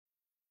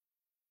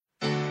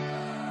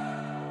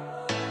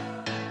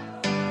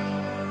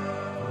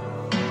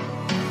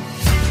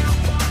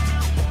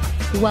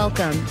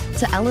Welcome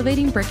to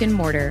Elevating Brick and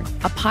Mortar,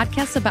 a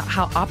podcast about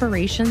how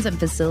operations and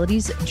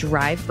facilities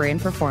drive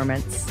brand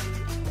performance.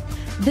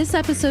 This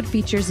episode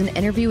features an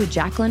interview with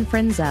Jaclyn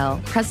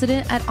Frenzel,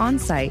 president at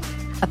OnSite,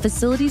 a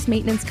facilities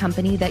maintenance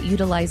company that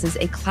utilizes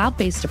a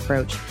cloud-based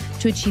approach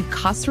to achieve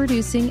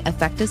cost-reducing,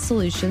 effective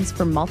solutions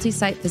for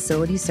multi-site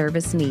facility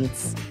service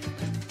needs.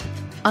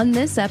 On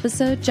this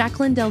episode,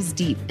 Jaclyn delves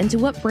deep into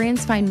what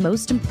brands find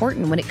most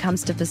important when it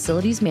comes to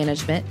facilities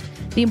management,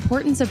 the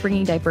importance of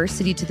bringing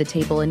diversity to the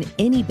table in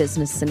any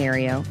business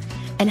scenario,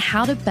 and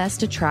how to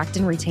best attract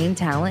and retain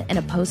talent in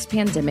a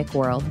post-pandemic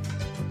world.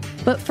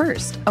 But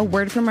first, a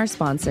word from our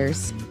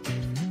sponsors.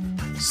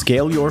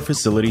 Scale your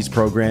facilities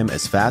program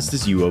as fast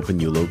as you open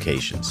new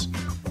locations.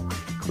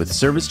 With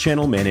Service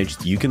Channel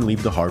Managed, you can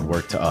leave the hard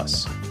work to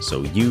us,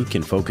 so you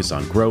can focus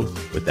on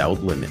growth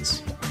without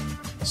limits.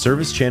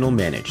 Service Channel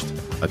Managed,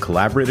 a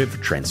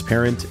collaborative,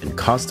 transparent, and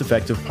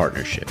cost-effective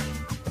partnership.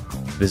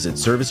 Visit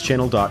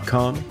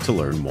servicechannel.com to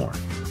learn more.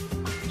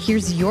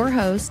 Here's your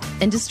host,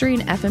 industry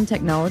and FM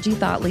technology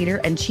thought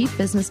leader and chief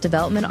business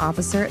development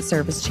officer at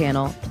Service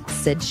Channel,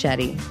 Sid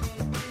Shetty.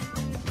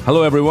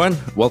 Hello, everyone.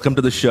 Welcome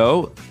to the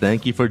show.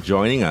 Thank you for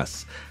joining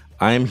us.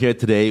 I am here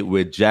today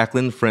with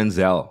Jaclyn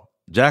Frenzel.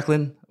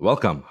 Jaclyn,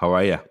 welcome. How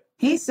are you?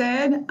 Hey,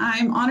 Sid.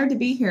 I'm honored to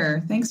be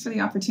here. Thanks for the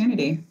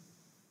opportunity.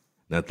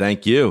 No,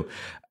 thank you.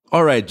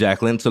 All right,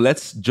 Jaclyn. So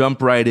let's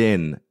jump right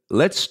in.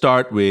 Let's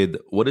start with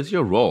what is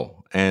your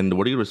role and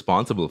what are you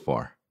responsible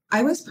for?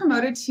 I was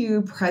promoted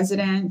to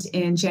president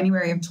in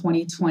January of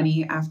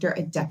 2020 after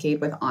a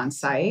decade with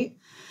OnSite.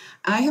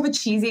 I have a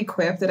cheesy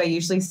quip that I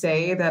usually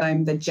say that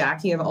I'm the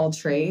Jackie of all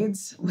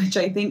trades, which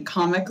I think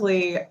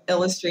comically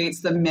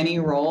illustrates the many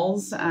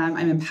roles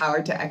I'm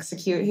empowered to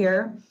execute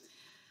here.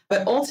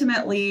 But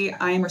ultimately,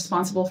 I am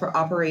responsible for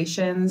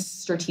operations,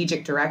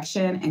 strategic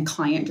direction, and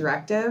client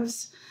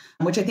directives,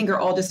 which I think are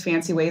all just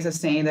fancy ways of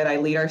saying that I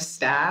lead our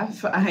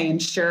staff. I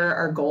ensure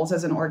our goals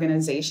as an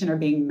organization are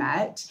being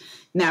met,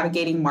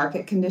 navigating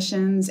market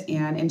conditions,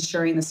 and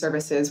ensuring the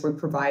services we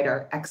provide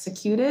are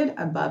executed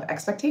above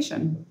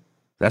expectation.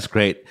 That's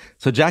great.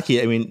 So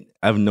Jackie,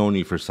 I've known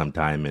you for some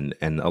time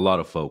and a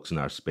lot of folks in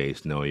our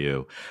space know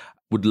you.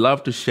 Would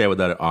love to share with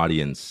our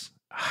audience,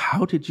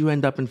 how did you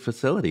end up in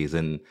facilities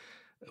and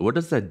what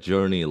does that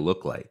journey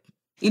look like?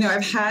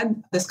 I've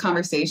had this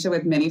conversation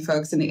with many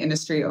folks in the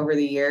industry over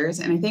the years,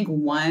 and I think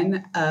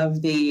one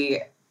of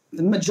the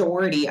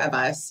majority of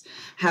us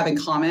have in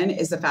common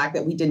is the fact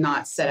that we did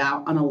not set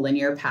out on a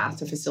linear path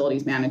to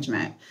facilities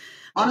management.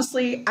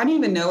 Honestly, I didn't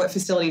even know what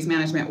facilities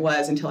management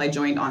was until I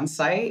joined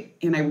OnSite,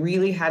 and I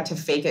really had to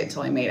fake it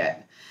until I made it.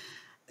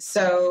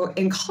 So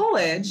in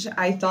college,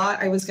 I thought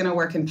I was going to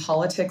work in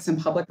politics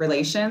and public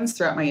relations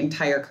throughout my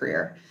entire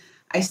career.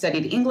 I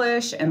studied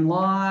English and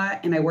law,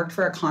 and I worked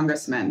for a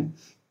congressman.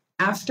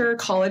 After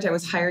college, I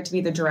was hired to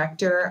be the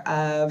director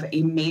of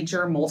a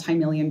major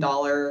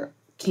multi-million-dollar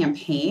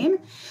campaign,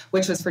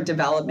 which was for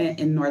development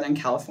in Northern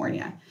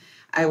California.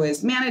 I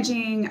was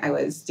managing, I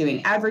was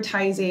doing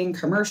advertising,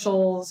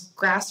 commercials,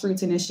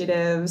 grassroots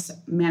initiatives,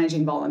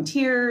 managing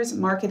volunteers,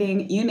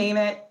 marketing, you name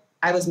it,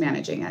 I was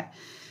managing it.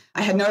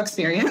 I had no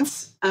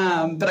experience,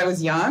 but I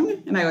was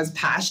young and I was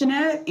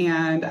passionate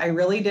and I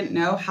really didn't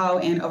know how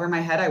in over my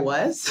head I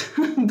was,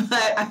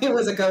 but I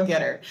was a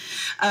go-getter.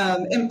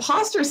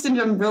 Imposter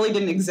syndrome really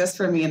didn't exist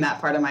for me in that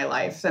part of my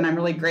life, and I'm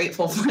really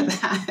grateful for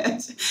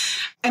that.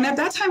 And at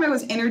that time, I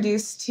was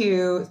introduced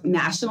to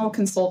national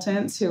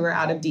consultants who were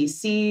out of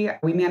DC.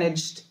 We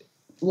managed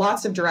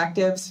lots of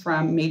directives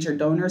from major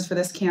donors for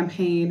this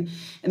campaign,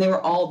 and they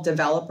were all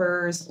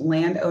developers,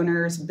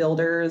 landowners,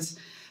 builders,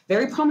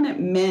 very prominent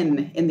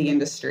men in the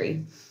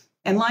industry.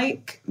 And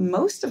like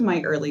most of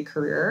my early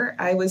career,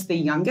 I was the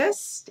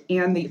youngest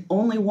and the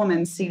only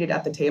woman seated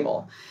at the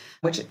table,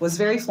 which was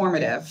very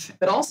formative,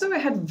 but also I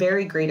had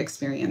very great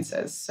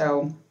experiences.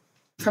 So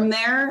from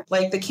there,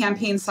 like the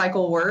campaign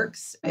cycle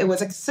works, it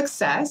was a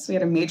success. We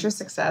had a major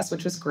success,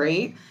 which was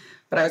great,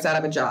 but I was out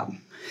of a job.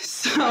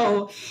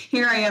 So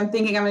here I am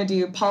thinking I'm going to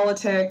do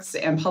politics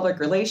and public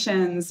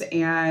relations,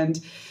 and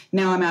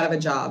now I'm out of a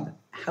job.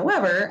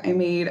 However, I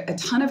made a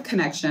ton of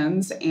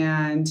connections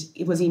and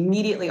was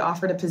immediately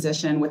offered a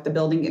position with the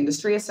Building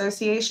Industry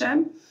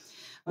Association,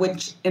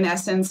 which in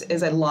essence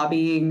is a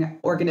lobbying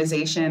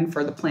organization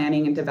for the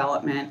planning and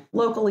development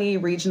locally,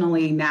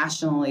 regionally,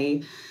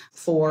 nationally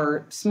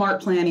for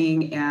smart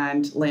planning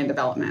and land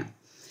development.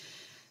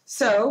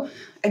 So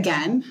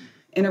again,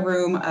 in a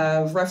room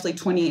of roughly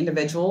 20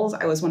 individuals,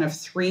 I was one of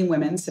 3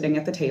 women sitting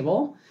at the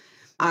table.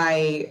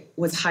 I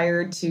was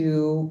hired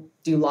to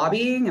do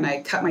lobbying and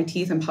I cut my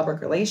teeth in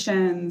public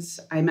relations.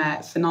 I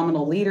met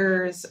phenomenal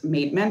leaders,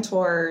 made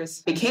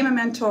mentors, became a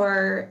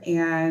mentor.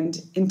 And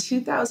in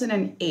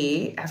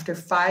 2008, after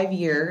 5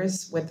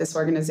 years with this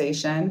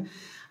organization,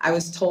 I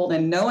was told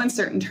in no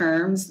uncertain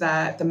terms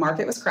that the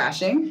market was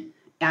crashing.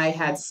 I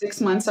had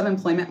 6 months of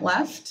employment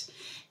left.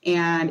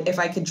 And if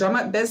I could drum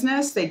up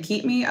business, they'd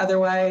keep me.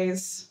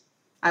 Otherwise,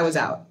 I was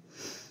out.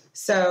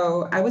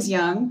 So I was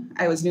young.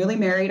 I was newly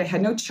married. I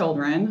had no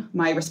children.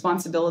 My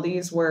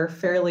responsibilities were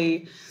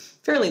fairly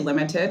fairly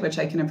limited, which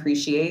I can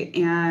appreciate.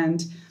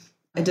 And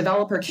a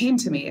developer came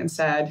to me and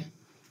said,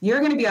 "You're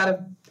going to be out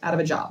of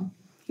a job."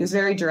 He was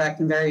very direct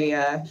and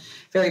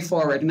very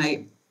forward. And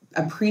I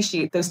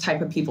appreciate those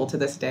type of people to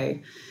this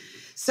day.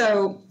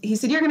 So he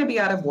said, "You're going to be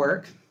out of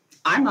work.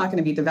 I'm not going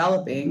to be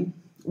developing.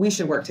 We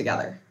should work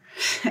together."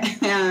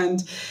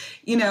 And,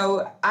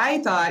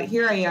 I thought,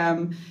 here I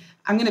am.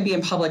 I'm going to be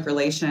in public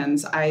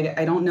relations.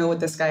 I don't know what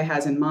this guy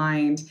has in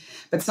mind.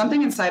 But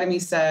something inside of me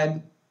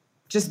said,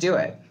 just do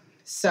it.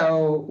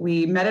 So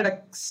we met at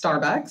a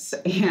Starbucks,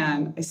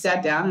 and I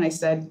sat down and I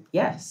said,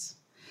 yes.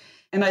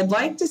 And I'd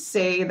like to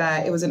say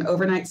that it was an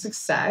overnight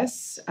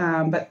success,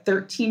 but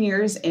 13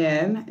 years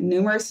in,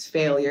 numerous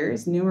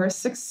failures, numerous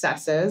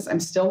successes. I'm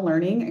still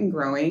learning and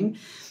growing,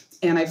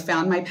 and I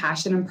found my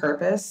passion and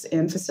purpose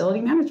in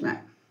facility management.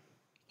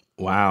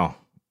 Wow,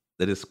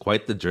 that is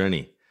quite the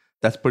journey.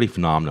 That's pretty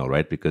phenomenal,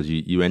 right? Because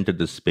you entered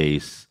the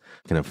space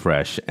kind of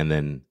fresh, and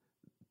then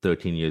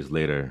 13 years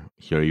later,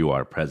 here you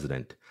are,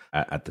 president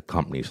at the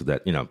company. So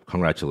that,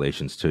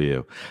 congratulations to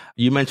you.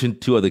 You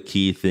mentioned two other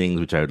key things,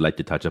 which I would like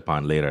to touch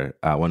upon later.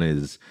 One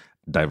is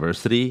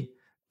diversity.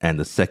 And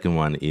the second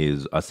one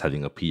is us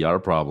having a PR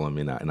problem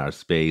in our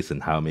space,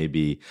 and how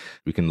maybe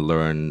we can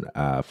learn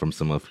from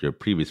some of your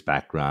previous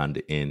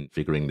background in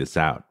figuring this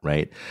out,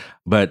 right?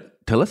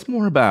 But tell us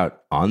more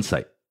about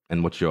OnSite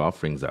and what your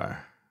offerings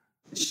are.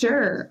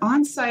 Sure.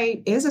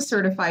 OnSite is a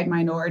certified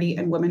minority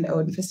and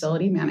women-owned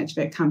facility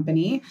management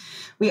company.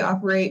 We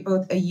operate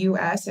both a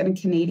U.S. and a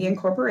Canadian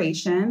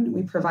corporation.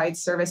 We provide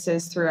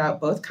services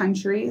throughout both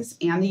countries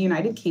and the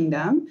United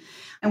Kingdom.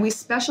 And we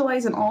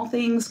specialize in all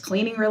things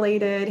cleaning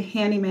related,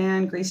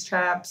 handyman, grease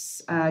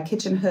traps,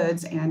 kitchen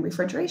hoods, and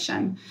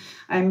refrigeration.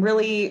 I'm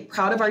really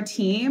proud of our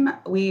team.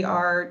 We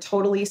are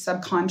totally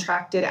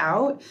subcontracted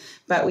out,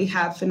 but we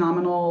have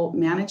phenomenal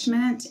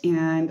management,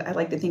 and I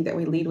like to think that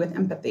we lead with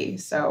empathy.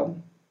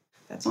 So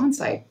that's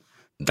OnSite.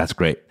 That's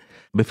great.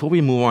 Before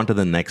we move on to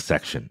the next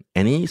section,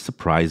 any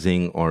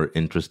surprising or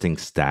interesting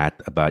stat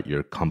about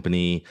your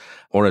company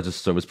or as a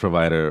service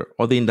provider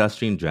or the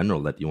industry in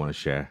general that you want to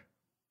share?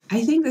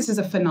 I think this is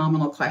a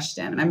phenomenal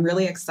question, and I'm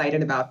really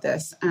excited about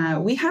this.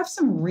 We have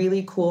some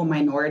really cool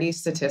minority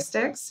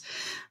statistics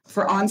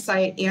for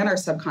OnSite and our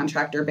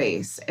subcontractor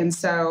base. And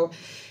so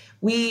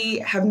we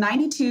have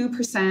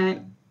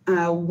 92%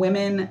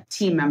 women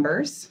team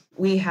members.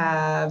 We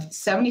have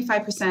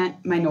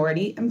 75%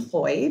 minority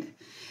employed.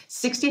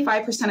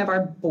 65% of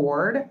our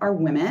board are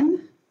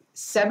women.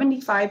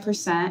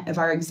 75% of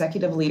our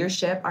executive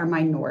leadership are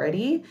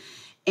minority.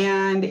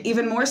 And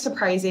even more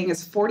surprising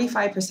is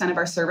 45% of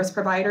our service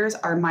providers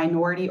are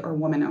minority or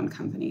woman-owned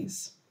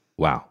companies.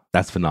 Wow,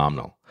 that's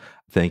phenomenal.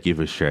 Thank you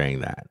for sharing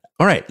that.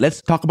 All right, let's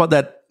talk about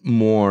that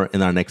more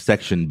in our next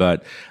section.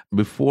 But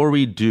before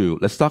we do,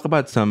 let's talk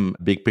about some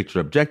big picture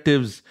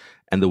objectives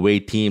and the way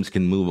teams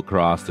can move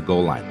across the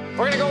goal line.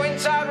 We're going to go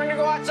inside, we're going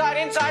to go outside,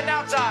 inside and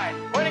outside.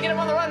 We're going to get them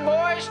on the run,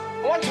 boys.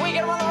 Once we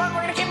get them on the run,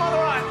 we're going to keep them on the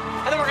run.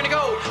 And then we're going to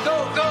go.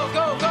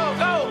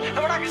 And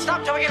we're not going to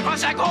stop till we get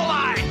across that goal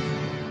line.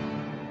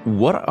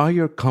 What are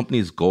your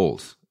company's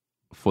goals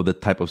for the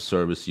type of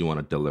service you want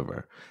to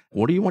deliver?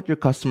 What do you want your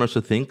customers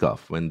to think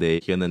of when they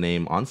hear the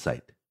name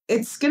OnSite?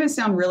 It's going to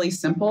sound really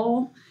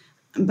simple,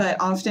 but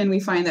often we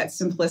find that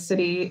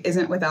simplicity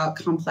isn't without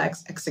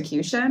complex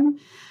execution.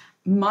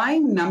 My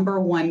number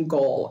one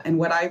goal, and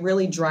what I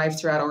really drive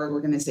throughout our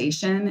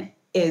organization,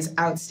 is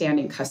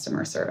outstanding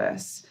customer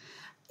service.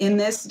 In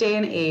this day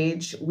and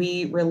age,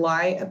 we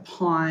rely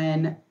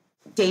upon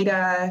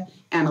data,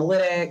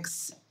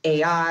 analytics,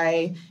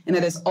 AI, and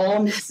it is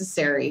all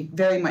necessary,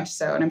 very much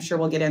so. And I'm sure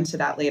we'll get into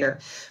that later.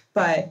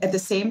 But at the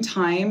same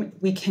time,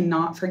 we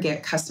cannot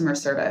forget customer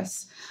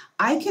service.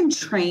 I can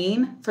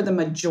train for the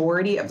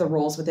majority of the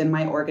roles within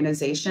my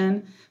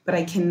organization, but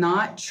I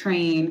cannot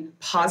train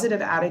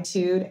positive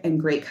attitude and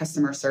great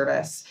customer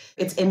service.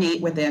 It's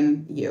innate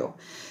within you.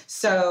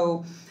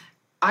 So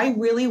I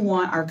really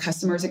want our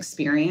customers'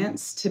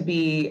 experience to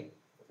be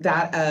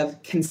that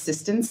of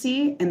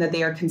consistency and that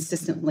they are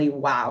consistently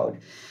wowed.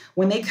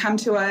 When they come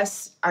to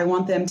us, I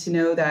want them to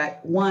know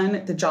that,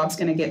 one, the job's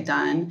going to get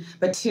done,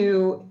 but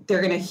two,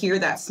 they're going to hear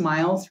that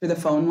smile through the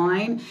phone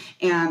line,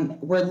 and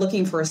we're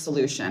looking for a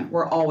solution.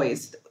 We're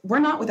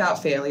not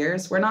without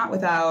failures. We're not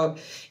without,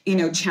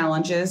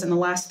 challenges, and the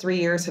last 3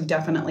 years have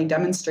definitely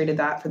demonstrated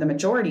that for the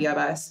majority of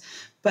us.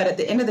 But at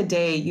the end of the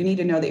day, you need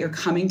to know that you're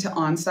coming to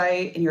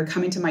OnSite and you're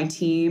coming to my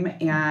team,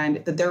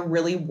 and that they're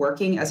really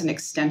working as an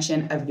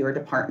extension of your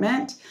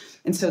department.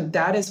 And so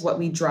that is what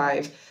we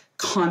drive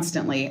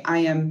constantly.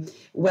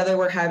 Whether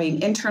we're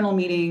having internal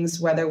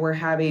meetings, whether we're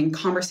having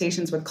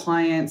conversations with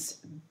clients,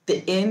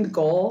 the end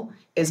goal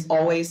is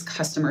always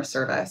customer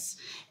service.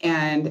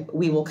 And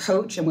we will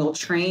coach and we'll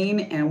train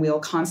and we'll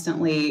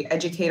constantly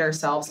educate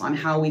ourselves on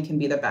how we can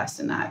be the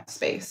best in that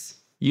space.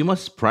 You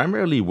must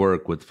primarily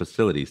work with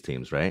facilities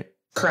teams, right?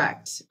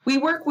 Correct. We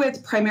work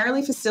with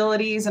primarily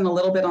facilities and a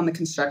little bit on the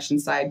construction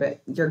side,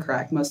 but you're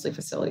correct, mostly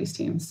facilities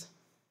teams.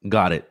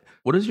 Got it.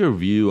 What is your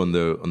view on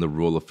the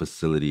role of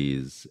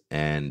facilities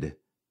and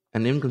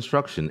in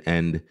construction?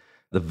 And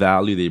the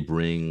value they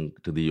bring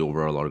to the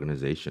overall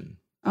organization?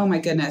 Oh my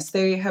goodness,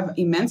 they have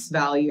immense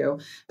value.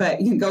 But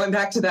going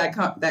back to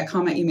that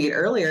comment you made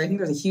earlier, I think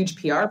there's a huge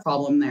PR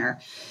problem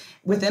there.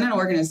 Within an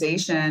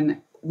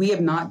organization, we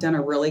have not done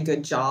a really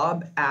good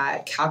job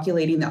at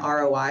calculating the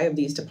ROI of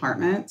these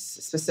departments,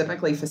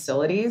 specifically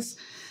facilities.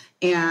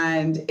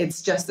 And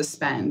it's just the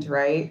spend,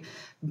 right?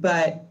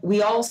 But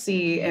we all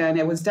see, and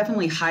it was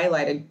definitely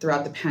highlighted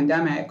throughout the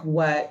pandemic,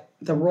 what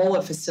the role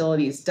of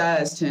facilities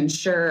does to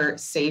ensure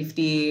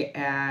safety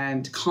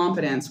and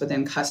confidence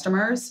within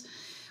customers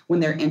when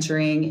they're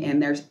entering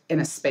in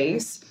a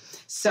space.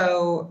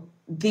 So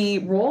the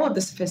role of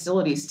this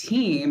facilities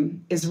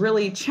team is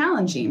really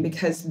challenging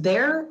because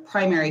their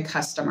primary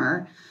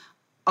customer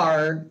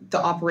are the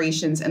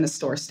operations and the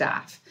store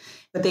staff.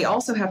 But they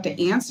also have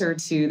to answer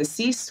to the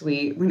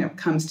C-suite when it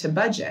comes to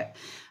budget.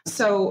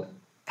 So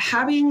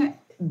having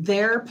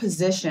their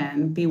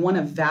position be one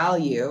of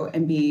value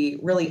and be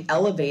really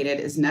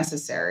elevated is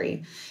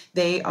necessary.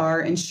 They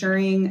are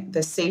ensuring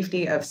the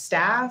safety of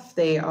staff.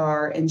 They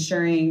are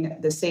ensuring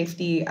the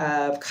safety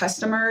of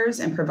customers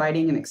and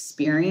providing an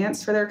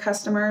experience for their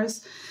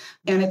customers.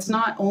 And it's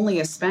not only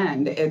a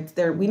spend.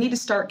 We need to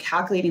start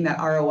calculating that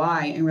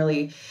ROI and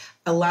really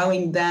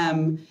allowing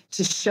them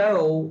to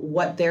show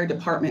what their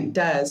department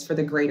does for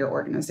the greater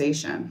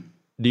organization.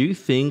 Do you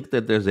think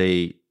that there's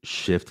a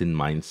shift in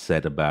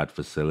mindset about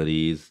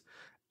facilities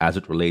as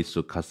it relates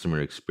to customer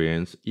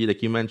experience?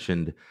 Like you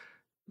mentioned,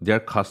 their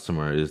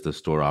customer is the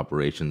store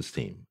operations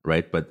team,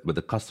 right? But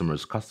the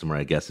customer's customer,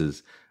 I guess,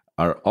 is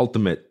our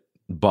ultimate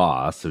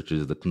boss, which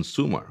is the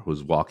consumer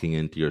who's walking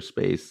into your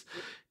space.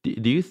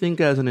 Do you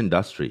think as an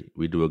industry,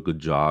 we do a good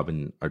job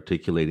in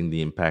articulating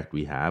the impact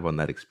we have on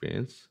that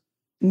experience?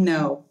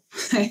 No,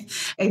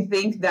 I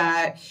think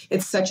that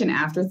it's such an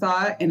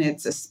afterthought and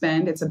it's a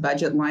spend, it's a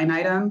budget line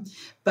item.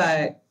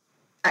 But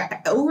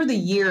over the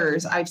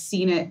years, I've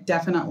seen it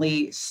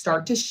definitely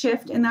start to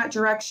shift in that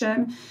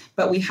direction.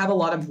 But we have a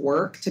lot of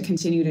work to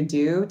continue to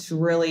do to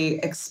really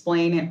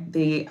explain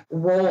the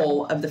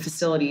role of the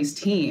facilities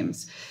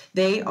teams.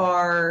 They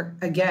are,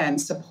 again,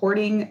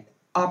 supporting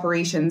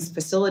operations,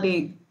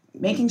 facility,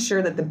 making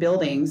sure that the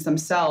buildings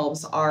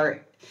themselves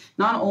are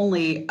not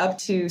only up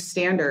to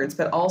standards,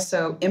 but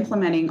also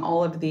implementing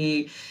all of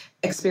the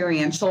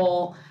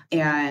experiential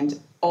and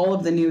all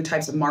of the new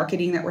types of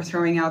marketing that we're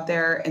throwing out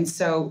there. And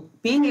so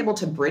being able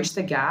to bridge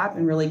the gap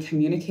and really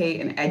communicate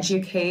and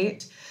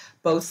educate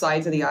both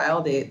sides of the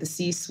aisle, the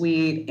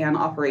C-suite and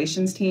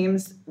operations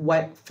teams,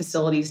 what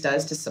facilities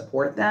does to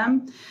support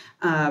them,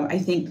 I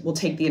think will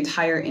take the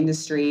entire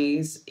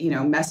industry's,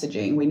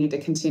 messaging. We need to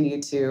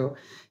continue to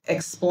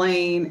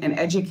explain and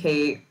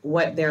educate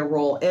what their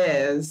role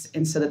is,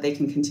 and so that they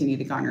can continue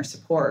to garner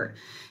support.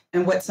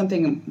 And what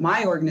something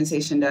my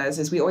organization does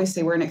is we always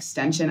say we're an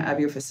extension of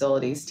your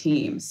facilities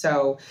team.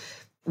 So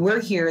we're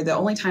here. The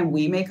only time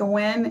we make a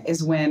win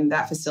is when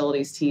that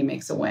facilities team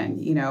makes a win,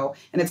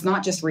 and it's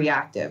not just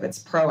reactive,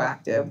 it's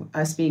proactive,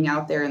 us being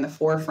out there in the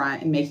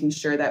forefront and making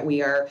sure that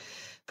we are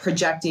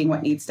projecting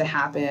what needs to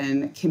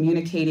happen,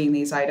 communicating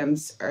these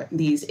items or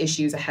these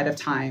issues ahead of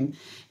time,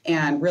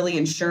 and really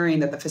ensuring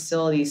that the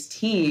facilities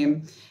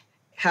team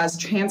has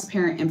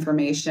transparent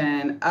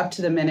information,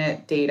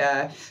 up-to-the-minute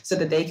data, so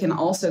that they can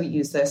also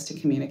use this to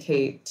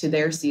communicate to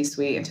their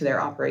C-suite and to their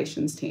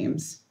operations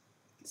teams.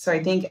 So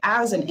I think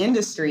as an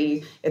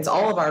industry, it's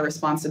all of our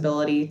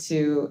responsibility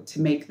to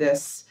make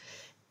this,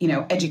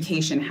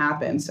 education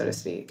happen, so to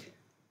speak.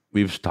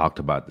 We've talked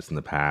about this in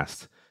the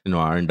past.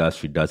 Our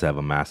industry does have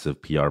a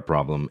massive PR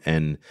problem.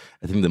 And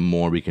I think the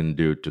more we can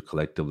do to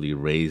collectively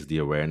raise the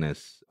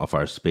awareness of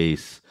our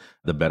space,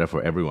 the better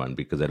for everyone,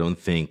 because I don't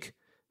think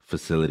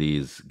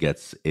facilities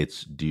gets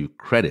its due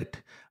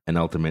credit. And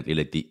ultimately,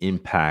 the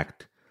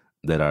impact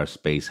that our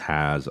space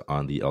has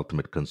on the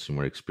ultimate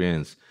consumer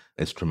experience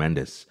is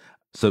tremendous.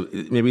 So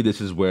maybe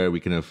this is where we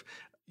kind of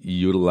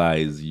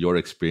utilize your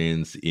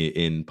experience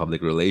in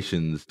public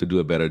relations to do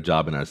a better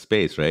job in our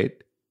space, right?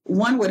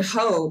 One would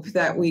hope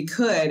that we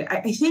could.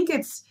 I think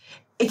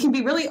it can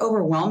be really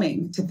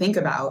overwhelming to think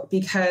about,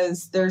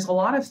 because there's a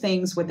lot of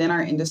things within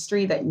our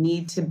industry that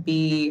need to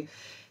be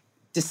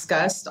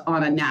discussed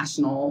on a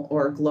national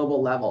or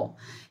global level.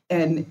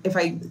 And if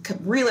I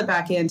reel it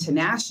back into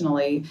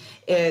nationally,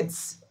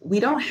 we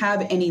don't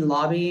have any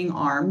lobbying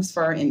arms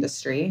for our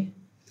industry.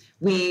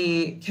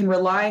 We can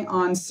rely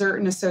on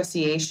certain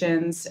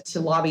associations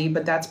to lobby,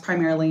 but that's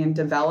primarily in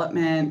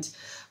development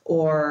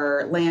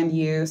or land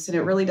use, and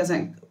it really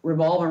doesn't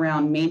revolve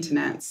around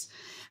maintenance.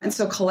 And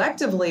so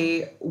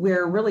collectively,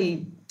 we're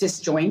really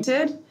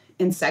disjointed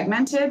and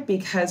segmented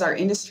because our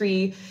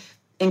industry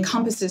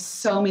encompasses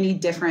so many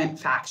different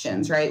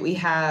factions, right? We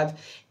have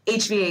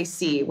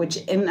HVAC, which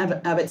in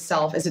of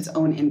itself is its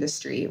own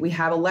industry. We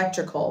have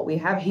electrical, we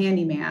have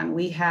handyman,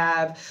 we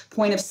have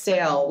point of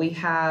sale, we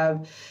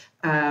have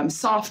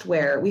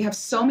software. We have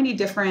so many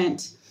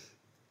different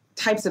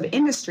types of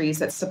industries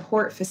that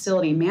support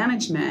facility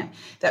management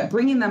that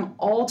bringing them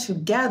all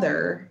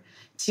together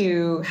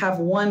to have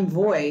one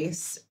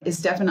voice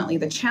is definitely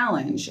the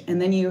challenge.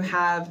 And then you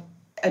have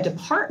a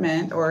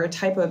department or a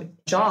type of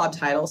job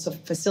title, so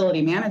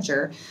facility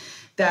manager,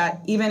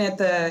 that even at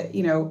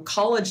the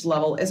college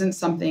level isn't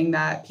something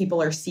that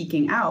people are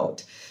seeking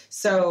out.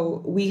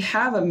 So we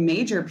have a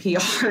major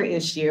PR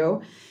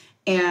issue,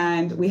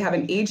 and we have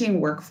an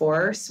aging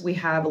workforce. We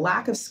have a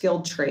lack of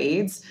skilled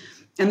trades.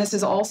 And this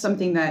is all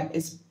something that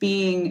is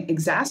being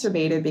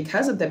exacerbated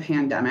because of the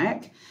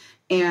pandemic.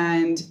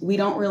 And we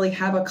don't really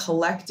have a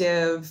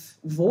collective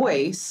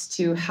voice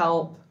to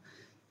help,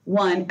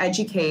 one,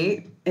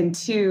 educate, and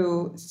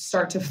two,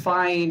 start to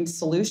find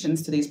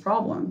solutions to these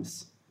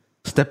problems.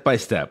 Step by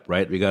step,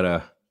 right? We got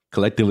to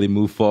collectively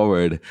move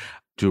forward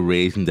to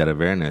raising that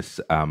awareness.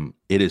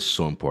 It is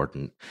so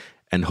important.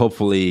 And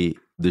hopefully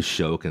this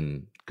show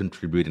can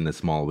contribute in a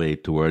small way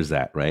towards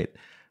that, right?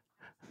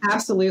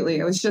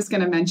 Absolutely. I was just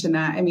going to mention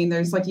that. I mean,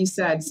 there's, like you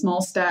said,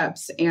 small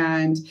steps,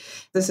 and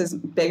this is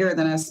bigger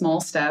than a small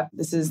step.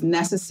 This is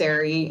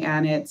necessary,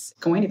 and it's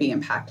going to be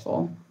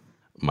impactful.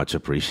 Much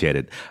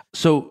appreciated.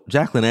 So,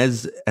 Jaclyn,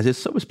 as a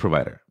service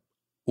provider,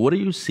 what are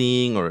you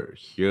seeing or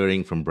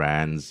hearing from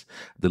brands,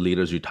 the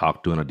leaders you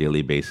talk to on a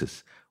daily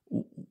basis?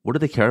 What do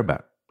they care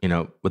about?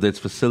 Whether it's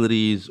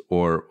facilities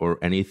or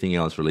anything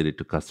else related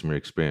to customer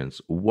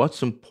experience,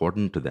 what's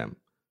important to them?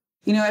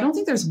 I don't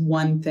think there's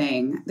one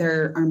thing.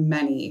 There are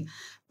many.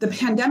 The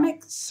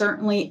pandemic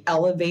certainly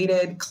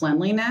elevated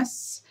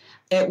cleanliness.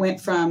 It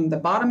went from the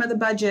bottom of the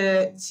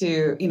budget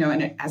to,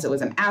 and as it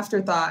was an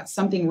afterthought,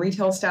 something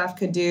retail staff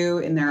could do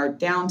in their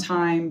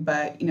downtime,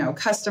 but,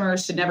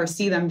 customers should never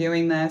see them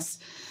doing this.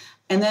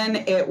 And then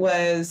it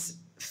was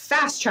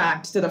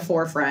fast-tracked to the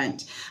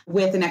forefront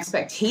with an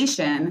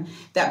expectation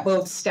that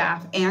both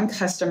staff and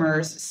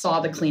customers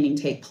saw the cleaning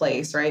take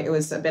place, right? It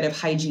was a bit of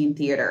hygiene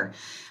theater.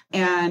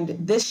 And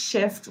this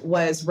shift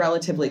was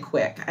relatively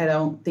quick. I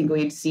don't think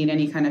we'd seen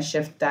any kind of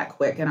shift that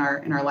quick in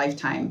our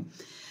lifetime.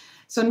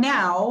 So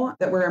now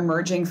that we're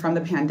emerging from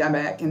the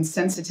pandemic and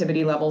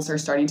sensitivity levels are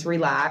starting to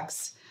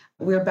relax,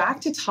 we're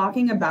back to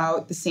talking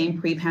about the same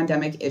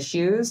pre-pandemic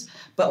issues,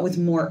 but with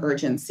more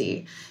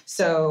urgency.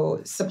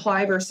 So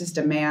supply versus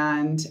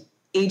demand,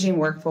 aging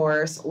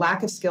workforce,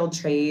 lack of skilled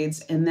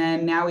trades, and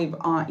then now we've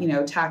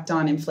tacked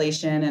on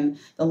inflation and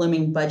the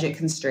looming budget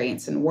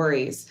constraints and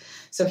worries.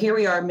 So here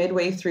we are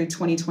midway through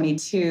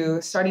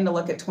 2022, starting to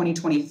look at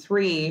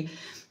 2023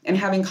 and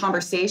having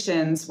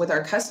conversations with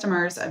our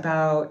customers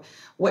about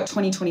what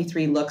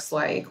 2023 looks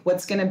like,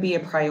 what's going to be a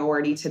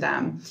priority to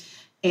them.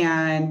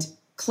 And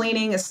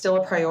cleaning is still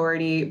a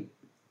priority,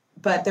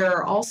 but there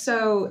are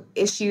also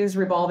issues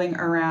revolving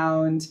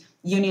around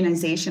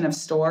unionization of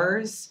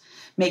stores,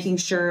 making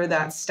sure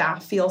that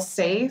staff feel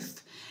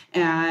safe,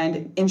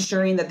 and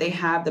ensuring that they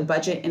have the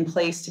budget in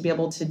place to be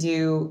able to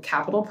do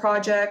capital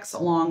projects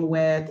along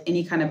with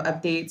any kind of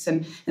updates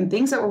and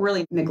things that were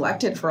really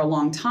neglected for a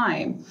long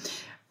time.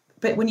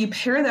 But when you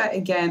pair that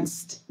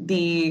against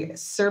the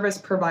service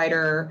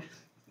provider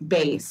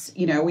base,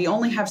 we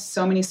only have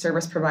so many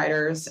service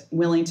providers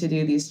willing to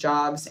do these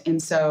jobs.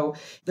 And so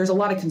there's a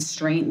lot of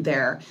constraint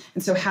there.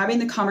 And so having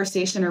the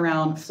conversation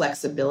around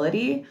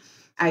flexibility,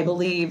 I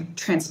believe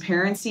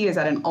transparency is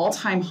at an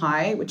all-time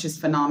high, which is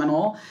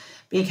phenomenal.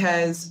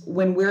 Because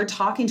when we're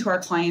talking to our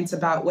clients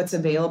about what's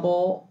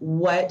available,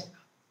 what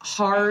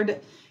hard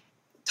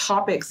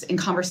topics and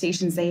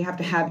conversations they have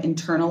to have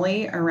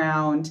internally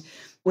around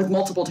with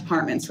multiple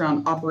departments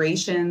around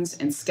operations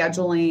and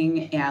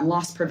scheduling and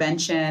loss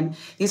prevention,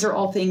 these are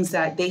all things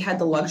that they had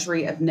the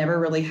luxury of never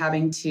really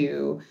having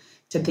to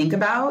think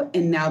about,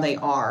 and now they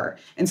are.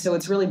 And so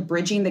it's really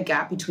bridging the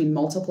gap between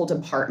multiple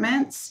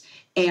departments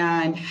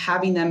and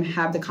having them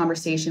have the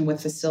conversation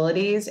with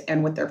facilities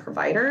and with their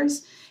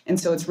providers. And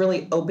so it's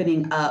really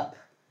opening up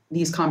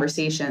these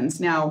conversations.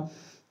 Now,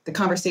 the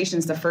conversation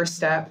is the first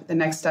step. The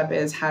next step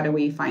is how do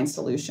we find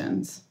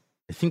solutions?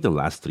 I think the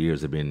last 3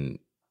 years have been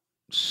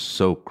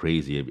so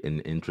crazy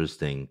and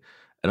interesting.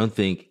 I don't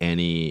think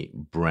any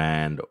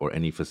brand or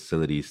any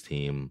facilities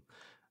team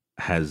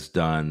has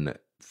done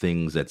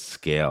things at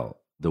scale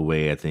the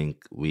way I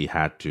think we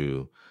had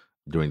to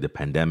during the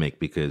pandemic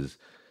because,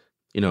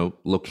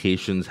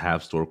 locations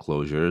have store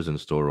closures and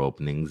store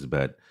openings,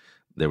 but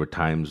there were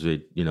times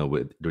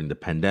during the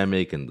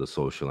pandemic and the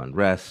social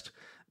unrest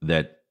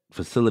that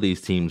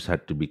facilities teams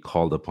had to be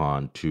called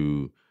upon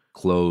to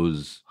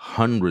close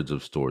hundreds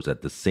of stores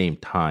at the same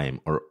time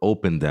or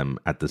open them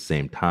at the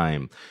same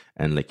time.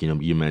 And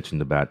you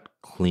mentioned about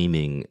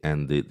cleaning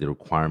and the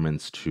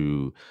requirements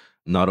to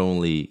not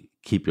only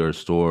keep your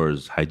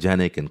stores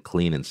hygienic and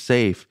clean and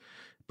safe,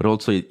 but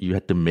also you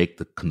had to make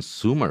the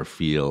consumer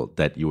feel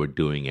that you were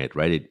doing it,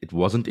 right? It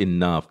wasn't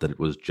enough that it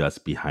was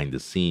just behind the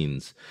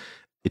scenes.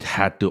 It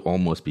had to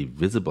almost be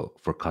visible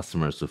for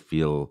customers to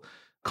feel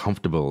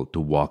comfortable to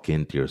walk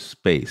into your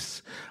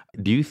space.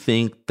 Do you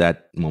think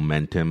that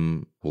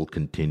momentum will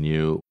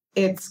continue?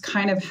 It's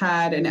kind of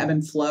had an ebb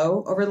and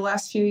flow over the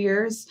last few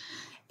years.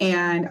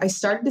 And I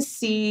started to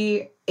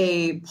see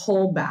a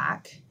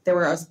pullback. There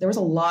was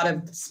a lot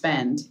of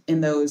spend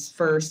in those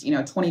first,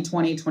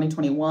 2020,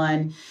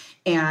 2021.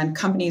 And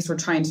companies were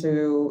trying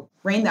to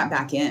rein that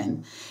back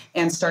in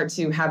and start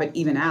to have it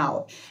even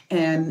out.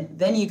 And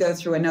then you go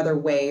through another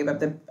wave of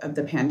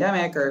the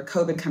pandemic or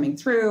COVID coming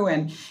through,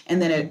 and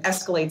then it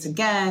escalates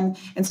again.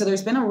 And so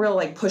there's been a real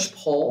like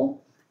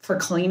push-pull for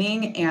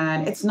cleaning,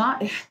 and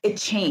it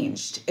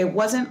changed. It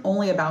wasn't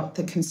only about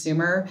the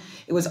consumer,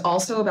 it was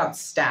also about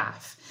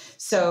staff.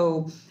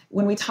 So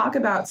when we talk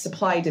about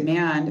supply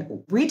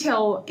demand,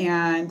 retail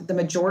and the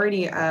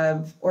majority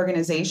of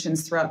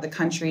organizations throughout the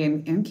country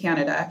and in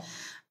Canada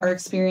are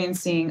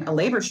experiencing a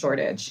labor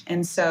shortage.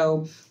 And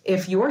so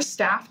if your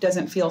staff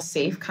doesn't feel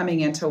safe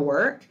coming into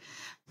work,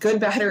 good,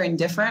 bad, or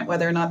indifferent,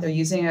 whether or not they're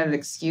using it as an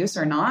excuse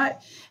or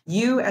not,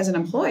 you as an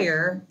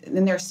employer,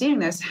 and they're seeing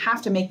this,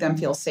 have to make them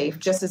feel safe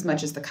just as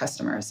much as the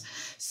customers.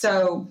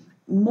 So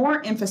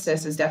more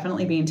emphasis is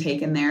definitely being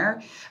taken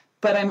there.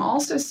 But I'm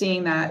also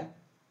seeing that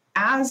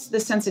as the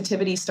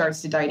sensitivity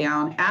starts to die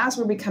down, as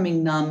we're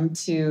becoming numb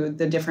to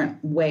the different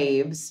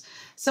waves,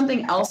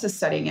 something else is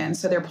setting in.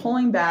 So they're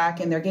pulling back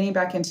and they're getting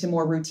back into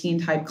more routine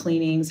type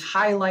cleanings,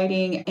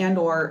 highlighting and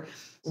or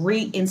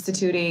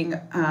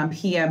reinstituting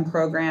PM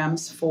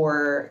programs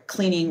for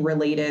cleaning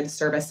related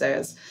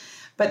services.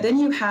 But then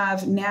you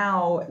have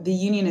now the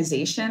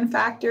unionization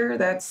factor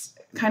that's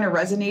kind of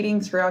resonating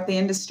throughout the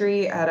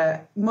industry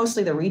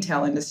mostly the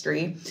retail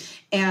industry.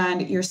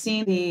 And you're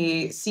seeing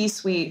the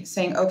C-suite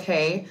saying,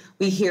 okay,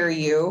 we hear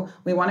you.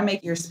 We want to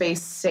make your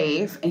space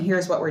safe. And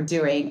here's what we're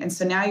doing. And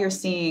so now you're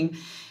seeing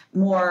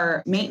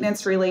more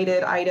maintenance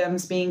related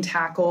items being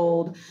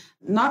tackled,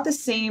 not the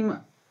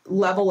same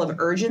level of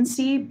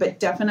urgency, but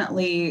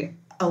definitely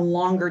a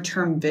longer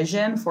term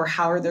vision for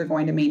how they're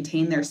going to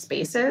maintain their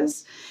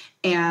spaces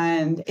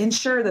and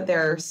ensure that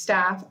their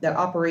staff, that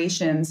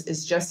operations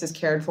is just as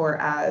cared for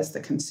as the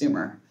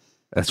consumer.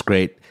 That's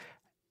great.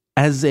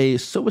 As a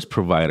service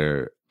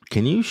provider,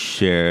 can you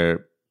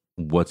share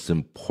what's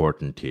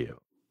important to you?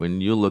 When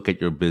you look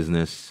at your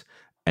business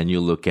and you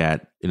look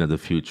at, the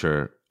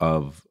future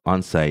of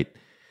OnSite,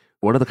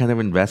 what are the kind of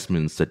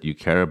investments that you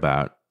care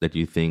about that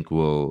you think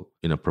will,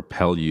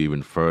 propel you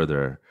even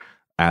further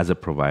as a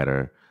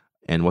provider?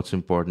 And what's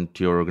important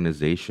to your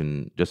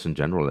organization just in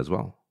general as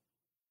well?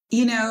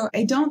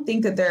 I don't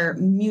think that they're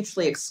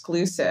mutually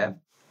exclusive.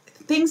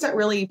 Things that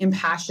really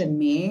impassion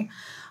me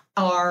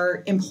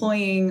are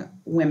employing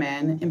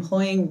women,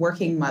 employing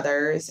working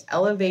mothers,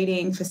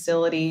 elevating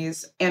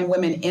facilities and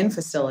women in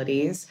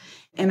facilities.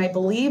 And I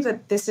believe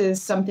that this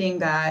is something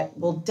that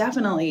will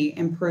definitely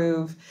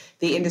improve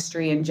the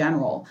industry in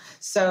general.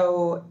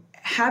 So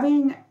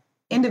having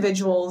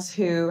individuals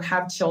who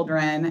have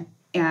children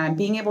and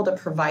being able to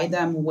provide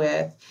them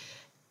with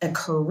a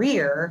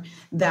career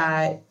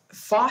that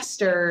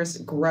fosters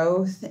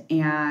growth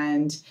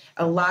and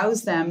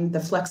allows them the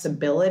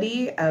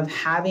flexibility of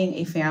having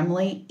a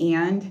family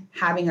and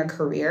having a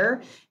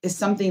career is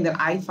something that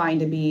I find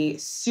to be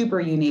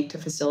super unique to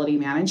facility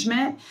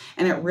management.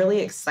 And it really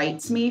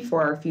excites me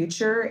for our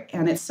future.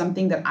 And it's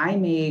something that I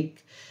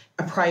make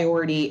a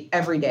priority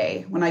every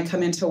day. When I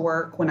come into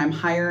work, when I'm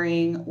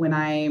hiring, when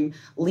I'm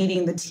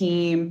leading the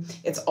team,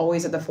 it's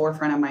always at the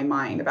forefront of my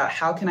mind about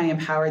how can I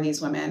empower these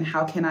women?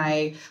 How can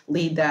I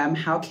lead them?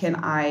 How can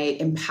I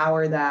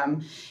empower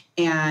them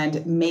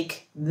and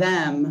make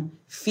them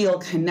feel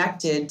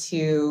connected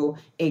to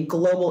a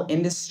global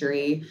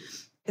industry?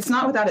 It's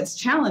not without its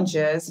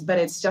challenges, but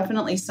it's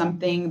definitely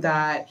something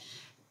that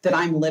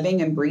I'm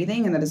living and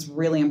breathing, and that is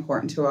really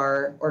important to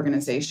our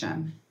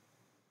organization.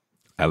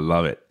 I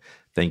love it.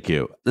 Thank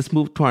you. Let's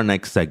move to our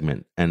next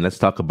segment and let's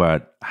talk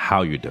about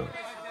how you do it.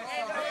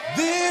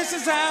 This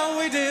is how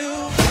we do.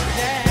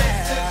 Yeah.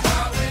 This is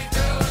how we do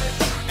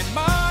it. And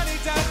money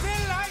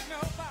doesn't like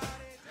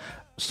nobody.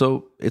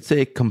 So it's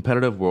a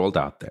competitive world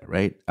out there,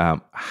 right?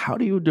 How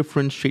do you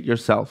differentiate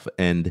yourself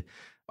and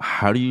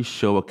how do you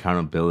show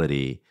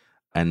accountability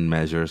and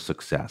measure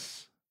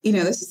success?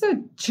 This is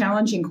a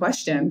challenging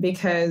question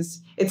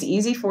because it's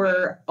easy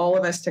for all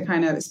of us to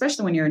kind of,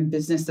 especially when you're in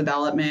business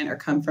development or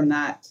come from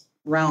that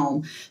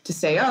realm, to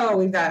say, oh,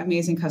 we've got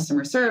amazing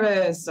customer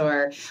service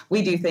or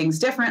we do things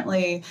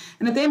differently.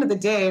 And at the end of the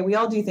day, we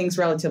all do things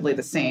relatively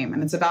the same.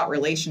 And it's about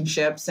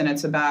relationships and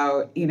it's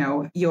about,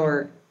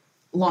 your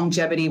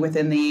longevity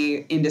within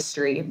the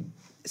industry.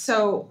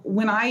 So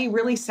when I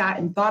really sat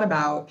and thought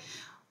about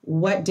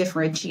what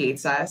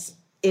differentiates us,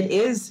 it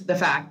is the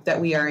fact that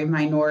we are a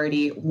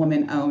minority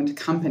woman-owned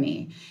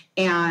company.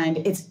 And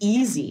it's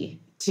easy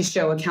to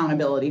show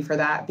accountability for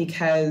that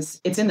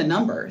because it's in the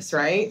numbers,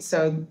 right?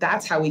 So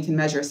that's how we can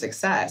measure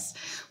success.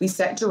 We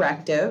set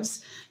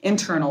directives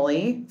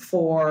internally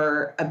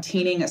for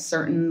obtaining a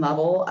certain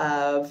level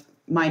of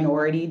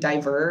minority,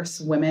 diverse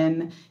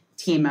women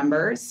team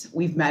members.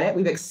 We've met it,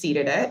 we've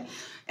exceeded it.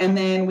 And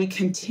then we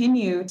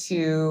continue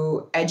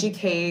to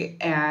educate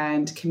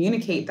and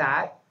communicate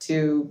that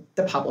to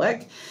the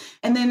public.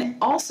 And then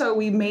also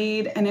we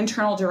made an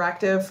internal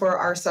directive for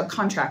our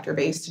subcontractor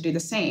base to do the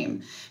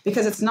same,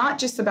 because it's not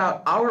just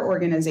about our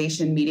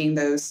organization meeting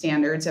those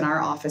standards in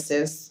our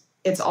offices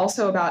it's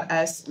also about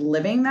us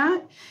living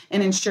that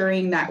and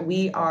ensuring that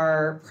we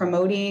are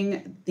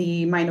promoting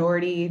the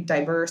minority,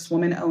 diverse,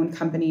 women-owned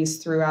companies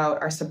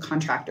throughout our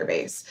subcontractor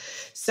base.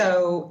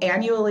 So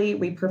annually,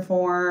 we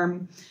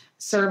perform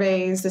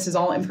surveys. This is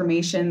all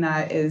information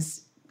that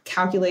is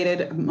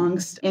calculated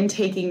amongst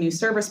intaking new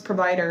service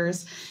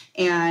providers.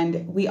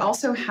 And we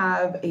also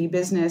have a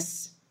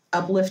business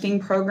uplifting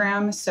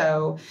program.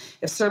 So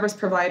if service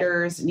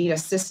providers need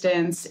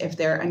assistance, if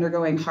they're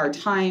undergoing hard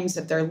times,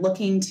 if they're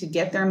looking to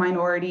get their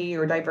minority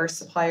or diverse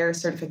supplier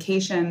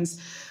certifications,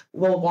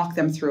 we'll walk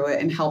them through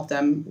it and help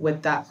them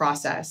with that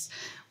process.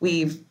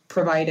 We've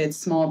provided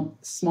small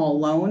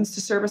loans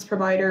to service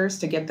providers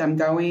to get them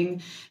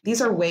going.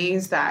 These are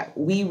ways that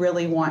we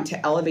really want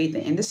to elevate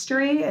the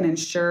industry and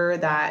ensure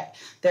that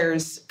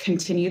there's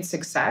continued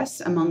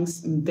success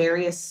amongst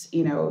various,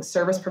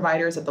 service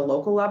providers at the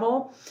local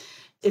level.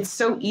 It's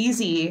so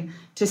easy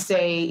to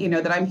say,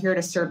 that I'm here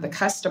to serve the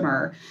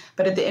customer,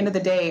 but at the end of the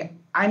day,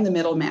 I'm the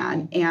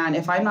middleman. And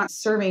if I'm not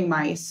serving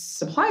my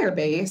supplier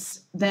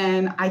base,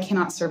 then I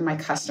cannot serve my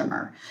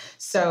customer.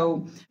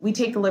 So we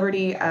take the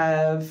liberty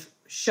of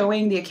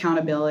showing the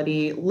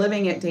accountability,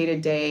 living it day to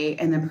day,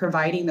 and then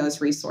providing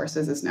those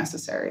resources as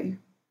necessary.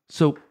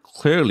 So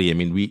clearly,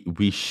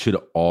 we should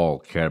all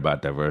care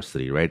about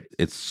diversity, right?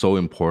 It's so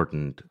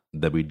important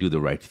that we do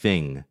the right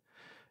thing.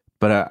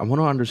 But I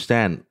want to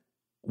understand,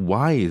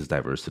 why is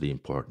diversity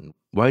important?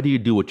 Why do you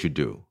do what you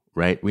do,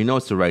 right? We know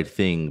it's the right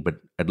thing, but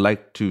I'd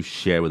like to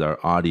share with our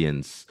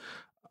audience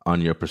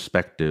on your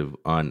perspective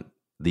on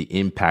the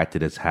impact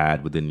it has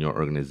had within your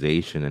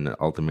organization, and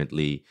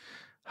ultimately,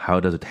 how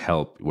does it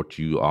help what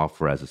you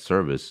offer as a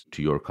service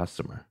to your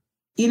customer?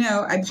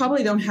 I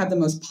probably don't have the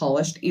most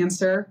polished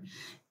answer.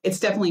 It's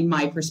definitely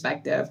my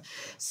perspective.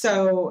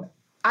 So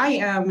I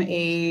am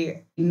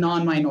a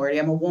non-minority.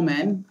 I'm a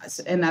woman,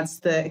 and that's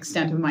the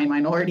extent of my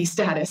minority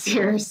status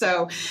here.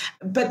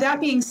 But that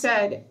being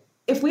said,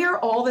 if we are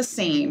all the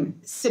same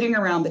sitting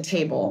around the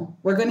table,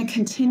 we're going to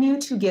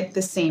continue to get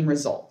the same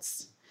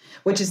results,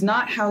 which is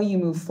not how you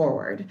move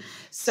forward.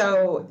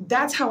 So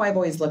that's how I've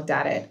always looked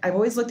at it. I've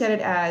always looked at it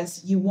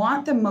as you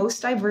want the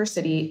most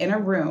diversity in a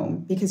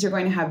room because you're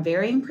going to have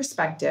varying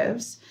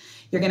perspectives.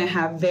 You're going to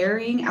have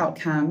varying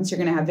outcomes. You're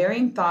going to have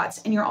varying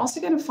thoughts. And you're also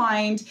going to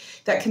find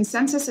that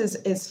consensus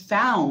is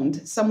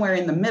found somewhere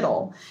in the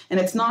middle. And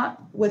it's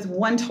not with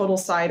one total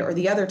side or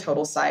the other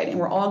total side. And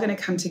we're all going to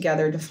come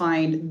together to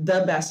find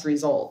the best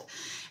result.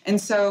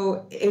 And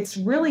so it's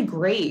really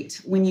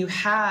great when you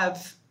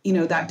have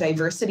that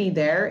diversity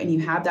there and you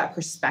have that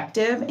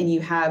perspective and you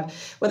have,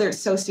 whether it's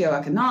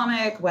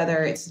socioeconomic,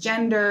 whether it's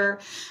gender,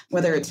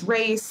 whether it's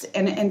race.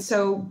 And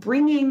so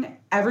bringing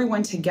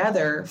everyone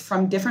together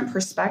from different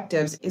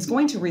perspectives is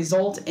going to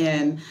result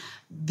in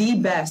the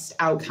best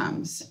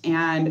outcomes.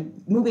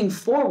 And moving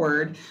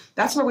forward,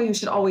 that's where we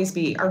should always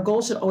be. Our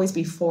goal should always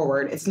be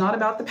forward. It's not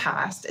about the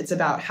past. It's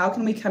about how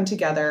can we come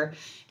together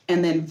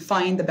and then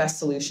find the best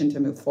solution to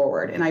move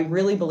forward. And I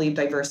really believe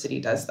diversity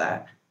does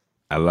that.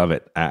 I love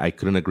it. I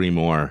couldn't agree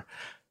more.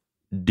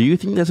 Do you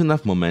think there's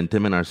enough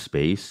momentum in our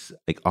space?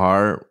 Like,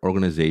 are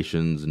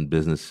organizations and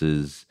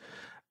businesses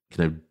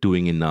kind of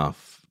doing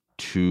enough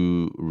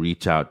to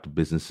reach out to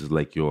businesses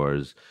like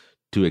yours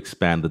to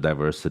expand the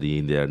diversity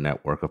in their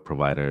network of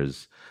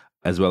providers,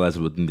 as well as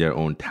within their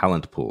own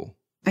talent pool?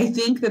 I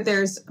think that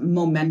there's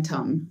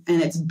momentum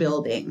and it's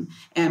building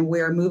and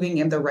we're moving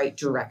in the right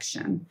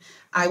direction.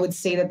 I would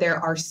say that there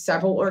are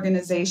several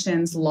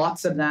organizations,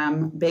 lots of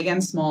them, big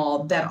and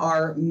small, that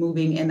are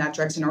moving in that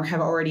direction or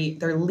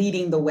they're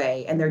leading the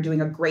way and they're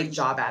doing a great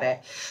job at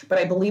it. But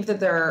I believe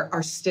that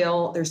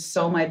there's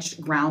so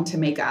much ground to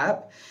make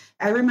up.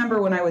 I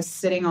remember when I was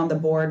sitting on the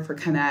board for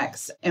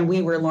Connex and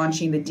we were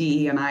launching the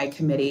DE&I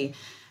committee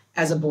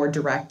as a board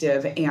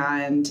directive,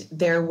 and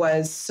there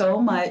was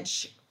so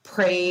much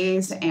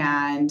praise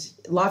and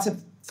lots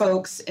of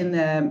folks in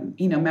the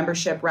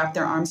membership wrapped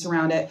their arms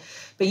around it.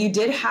 But you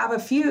did have a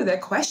few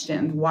that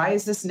questioned, why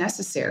is this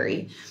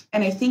necessary?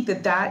 And I think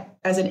that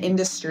as an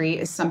industry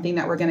is something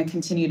that we're going to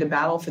continue to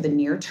battle for the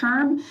near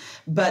term.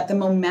 But the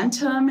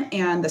momentum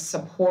and the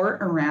support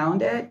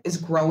around it is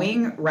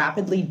growing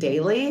rapidly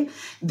daily,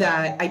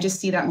 that I just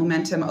see that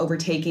momentum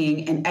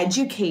overtaking and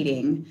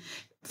educating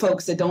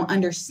folks that don't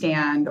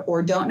understand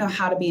or don't know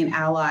how to be an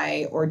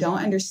ally or don't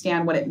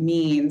understand what it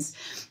means,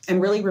 and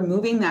really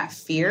removing that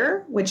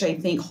fear, which I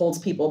think holds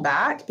people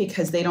back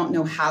because they don't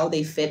know how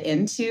they fit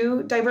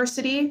into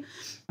diversity,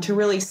 to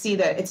really see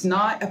that it's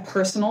not a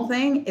personal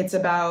thing. It's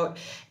about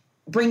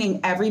bringing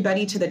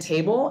everybody to the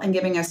table and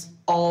giving us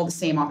all the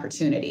same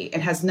opportunity.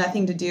 It has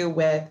nothing to do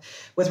with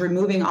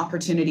removing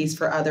opportunities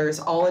for others.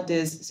 All it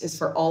is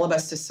for all of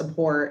us to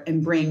support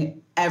and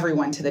bring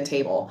everyone to the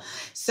table.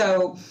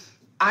 So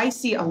I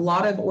see a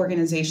lot of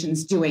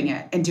organizations doing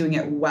it and doing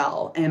it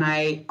well. And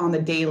on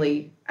the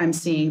daily, I'm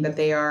seeing that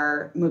they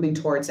are moving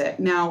towards it.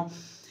 Now,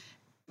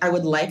 I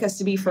would like us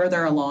to be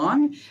further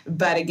along.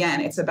 But again,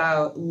 it's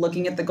about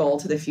looking at the goal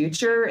to the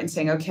future and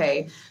saying,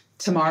 okay,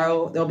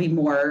 Tomorrow, there'll be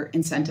more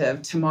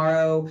incentive.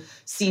 Tomorrow,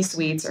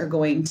 C-suites are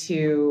going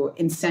to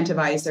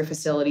incentivize their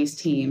facilities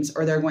teams,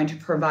 or they're going to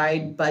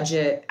provide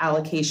budget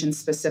allocations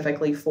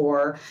specifically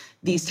for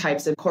these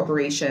types of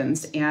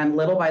corporations. And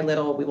little by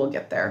little, we will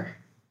get there.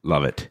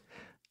 Love it.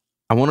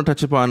 I want to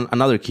touch upon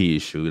another key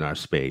issue in our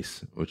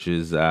space, which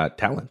is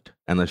talent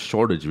and the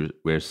shortage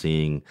we're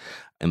seeing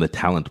in the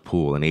talent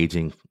pool and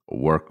aging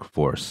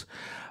workforce.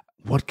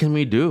 What can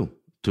we do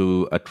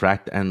to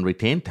attract and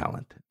retain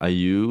talent? Are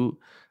you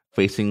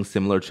facing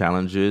similar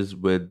challenges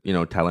with,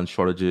 talent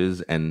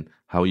shortages, and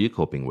how are you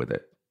coping with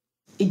it?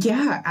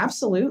 Yeah,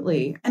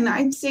 absolutely. And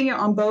I'm seeing it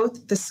on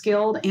both the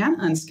skilled and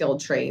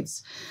unskilled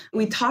trades.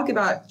 We talk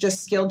about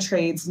just skilled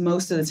trades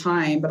most of the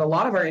time, but a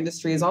lot of our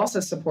industry is also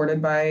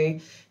supported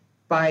by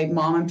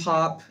mom and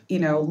pop,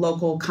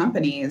 local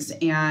companies.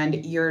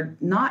 And you're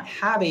not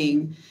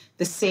having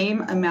the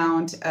same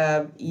amount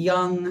of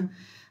young,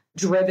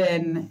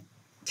 driven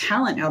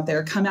talent out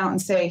there come out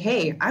and say,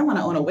 hey, I want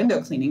to own a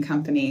window cleaning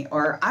company,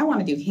 or I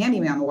want to do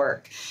handyman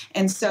work.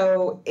 And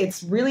so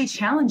it's really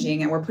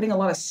challenging, and we're putting a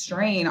lot of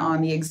strain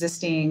on the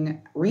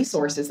existing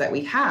resources that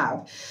we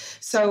have.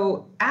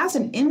 So as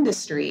an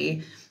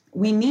industry,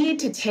 we need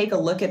to take a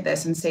look at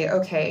this and say,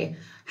 okay,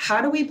 how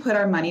do we put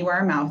our money where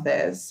our mouth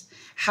is?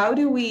 How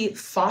do we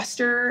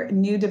foster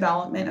new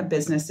development of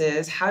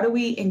businesses? How do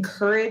we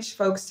encourage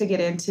folks to get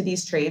into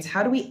these trades?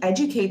 How do we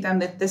educate them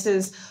that this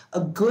is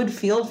a good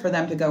field for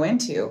them to go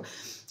into?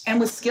 And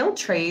with skilled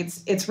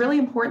trades, it's really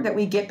important that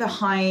we get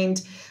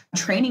behind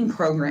training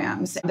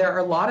programs. There are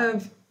a lot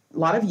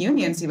of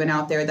unions even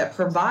out there that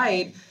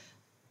provide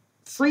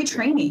free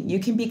training. You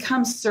can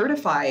become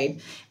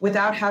certified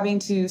without having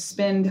to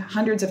spend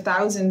hundreds of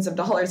thousands of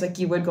dollars like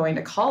you would going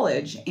to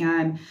college.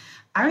 And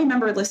I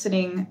remember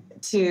listening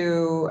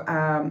to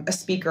a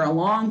speaker a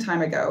long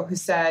time ago who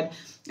said,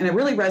 and it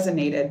really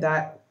resonated,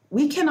 that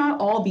we cannot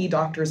all be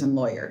doctors and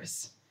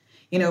lawyers.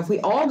 If we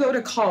all go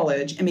to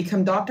college and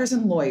become doctors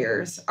and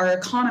lawyers, our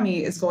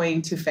economy is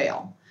going to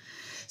fail.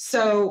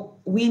 So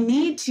we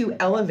need to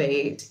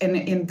elevate, and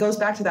it goes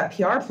back to that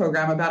PR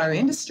program about our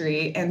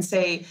industry, and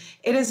say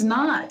it is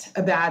not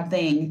a bad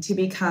thing to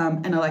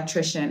become an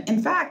electrician.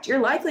 In fact, you're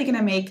likely going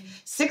to make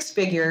six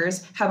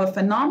figures, have a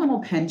phenomenal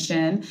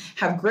pension,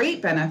 have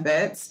great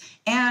benefits,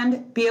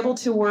 and be able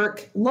to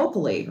work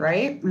locally,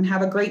 right? And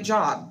have a great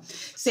job.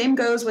 Same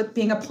goes with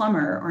being a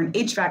plumber or an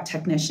HVAC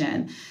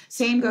technician.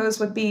 Same goes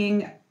with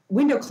being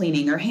window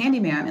cleaning or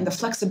handyman, and the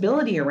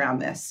flexibility around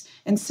this.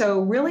 And so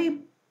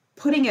really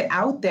putting it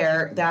out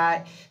there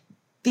that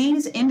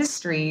these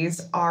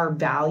industries are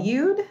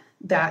valued,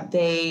 that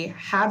they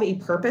have a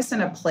purpose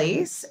and a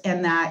place,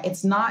 and that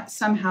it's not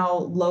somehow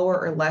lower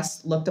or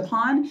less looked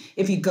upon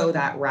if you go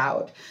that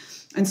route.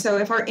 And so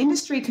if our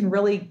industry can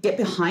really get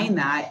behind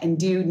that and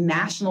do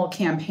national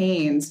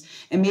campaigns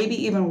and maybe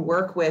even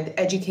work with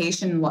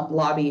education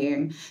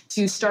lobbying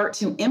to start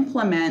to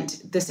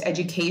implement this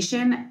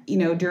education,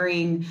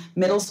 during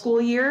middle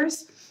school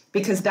years,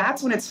 because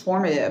that's when it's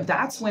formative.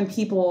 That's when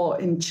people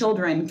and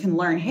children can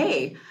learn,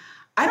 hey,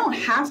 I don't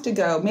have to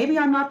go. Maybe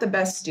I'm not the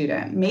best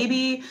student.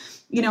 Maybe,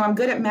 I'm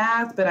good at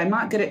math, but I'm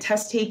not good at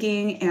test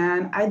taking,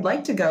 and I'd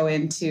like to go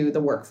into the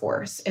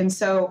workforce. And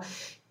so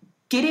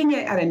getting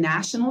it at a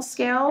national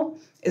scale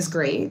is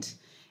great.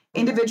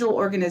 Individual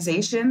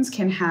organizations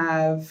can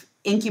have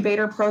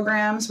incubator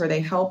programs where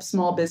they help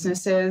small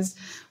businesses,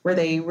 where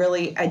they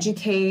really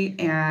educate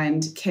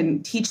and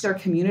can teach their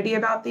community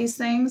about these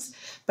things.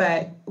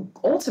 But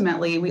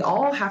ultimately, we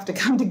all have to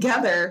come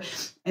together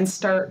and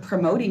start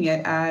promoting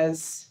it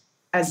as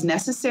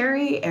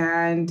necessary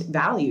and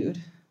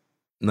valued.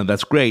 No,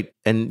 that's great.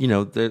 And,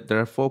 there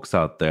are folks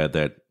out there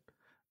that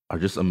are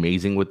just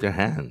amazing with their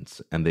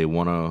hands, and they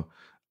want to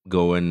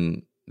go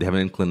and they have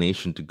an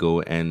inclination to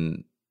go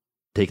and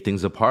take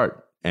things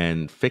apart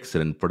and fix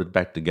it and put it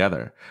back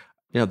together.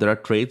 There are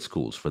trade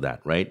schools for that,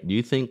 right? Do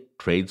you think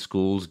trade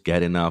schools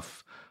get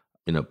enough,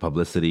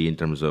 publicity in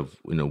terms of,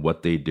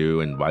 what they do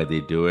and why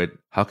they do it?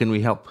 How can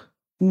we help?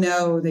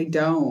 No, they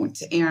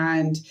don't.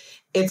 And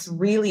it's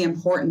really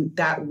important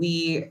that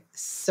we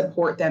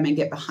support them and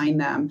get behind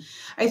them.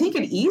 I think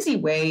an easy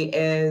way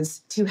is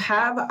to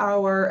have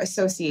our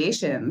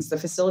associations, the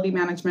facility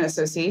management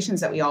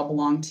associations that we all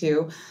belong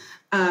to,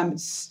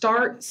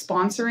 start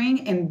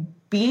sponsoring and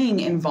being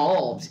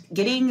involved,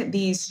 getting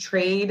these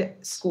trade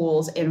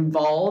schools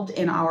involved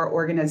in our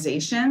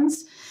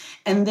organizations,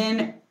 and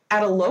then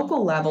at a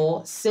local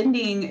level,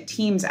 sending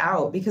teams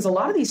out, because a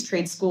lot of these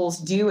trade schools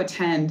do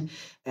attend,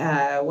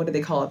 what do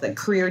they call it, the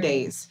career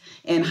days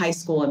in high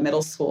school and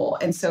middle school.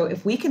 And so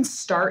if we can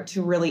start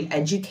to really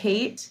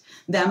educate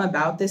them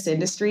about this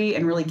industry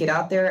and really get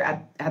out there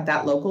at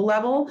that local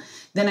level,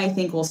 then I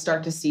think we'll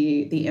start to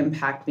see the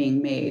impact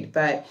being made.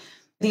 But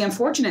the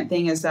unfortunate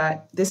thing is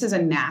that this is a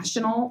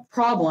national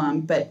problem,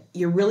 but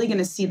you're really going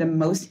to see the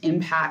most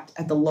impact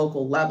at the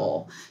local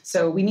level.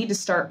 So we need to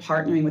start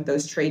partnering with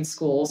those trade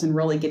schools and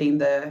really getting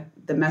the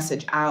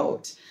message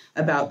out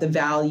about the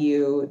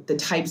value, the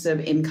types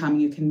of income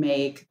you can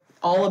make,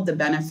 all of the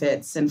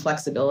benefits and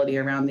flexibility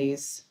around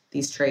these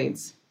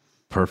trades.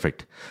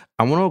 Perfect.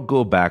 I want to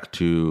go back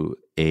to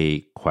a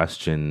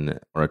question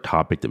or a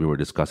topic that we were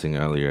discussing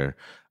earlier,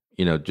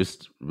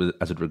 just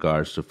as it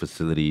regards to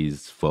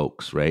facilities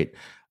folks, right?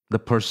 The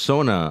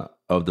persona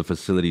of the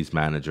facilities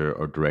manager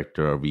or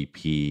director or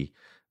VP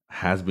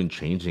has been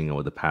changing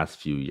over the past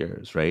few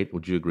years, right?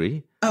 Would you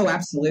agree? Oh,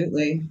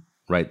 absolutely.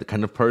 Right. The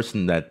kind of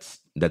person that's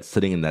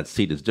sitting in that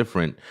seat is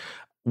different.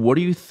 What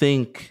do you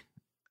think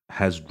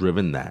has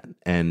driven that?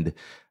 And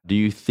do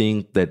you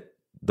think that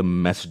the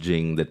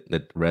messaging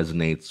that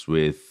resonates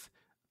with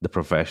the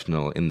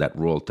professional in that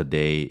role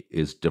today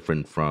is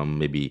different from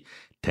maybe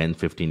 10,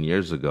 15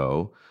 years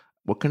ago?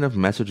 What kind of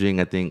messaging,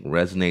 I think,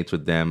 resonates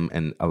with them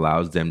and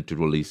allows them to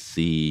really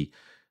see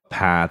a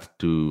path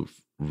to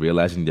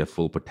realizing their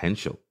full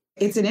potential?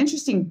 It's an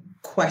interesting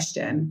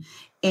question.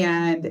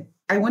 And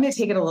I want to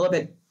take it a little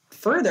bit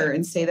further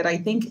and say that I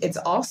think it's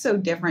also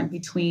different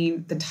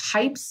between the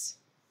types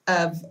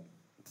of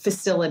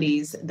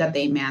facilities that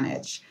they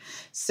manage.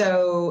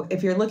 So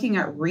if you're looking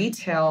at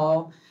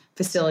retail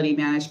facility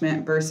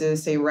management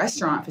versus, say,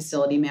 restaurant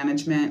facility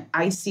management,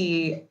 I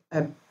see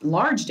a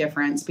large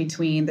difference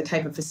between the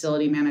type of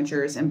facility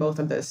managers in both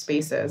of those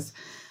spaces.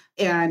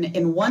 And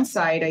in one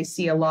side, I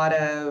see a lot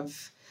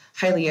of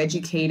highly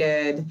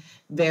educated,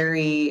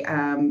 very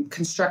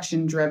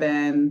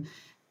construction-driven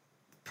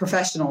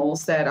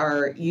professionals that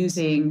are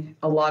using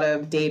a lot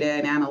of data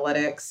and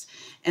analytics.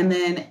 And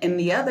then in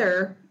the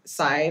other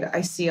side,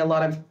 I see a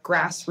lot of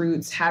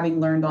grassroots,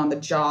 having learned on the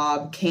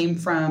job, came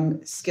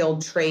from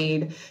skilled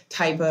trade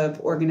type of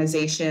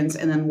organizations,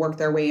 and then work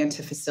their way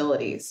into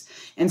facilities.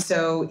 And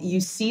so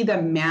you see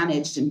them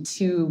managed in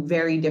two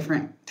very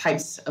different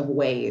types of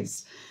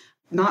ways,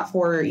 not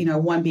for,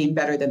 one being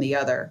better than the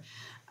other.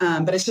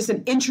 But it's just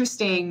an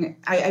interesting,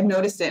 I've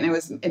noticed it,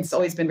 and it's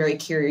always been very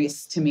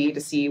curious to me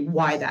to see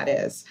why that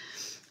is.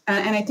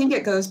 And I think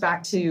it goes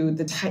back to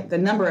the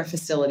number of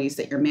facilities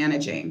that you're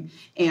managing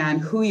and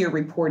who you're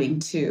reporting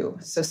to.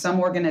 So some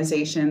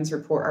organizations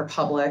are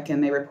public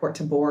and they report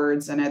to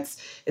boards, and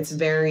it's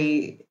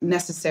very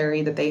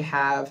necessary that they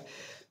have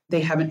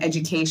an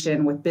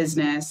education with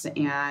business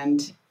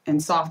and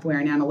software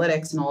and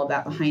analytics and all of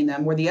that behind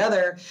them. Where the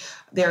other,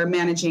 they're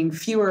managing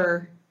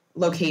fewer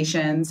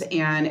locations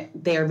and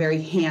they're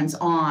very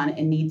hands-on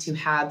and need to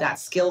have that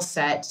skill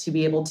set to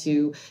be able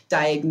to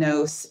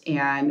diagnose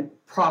and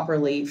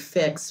properly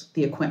fix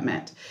the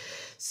equipment.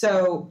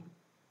 So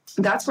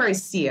that's where I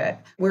see it,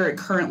 where it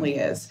currently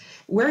is.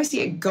 Where I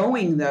see it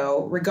going,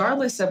 though,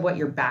 regardless of what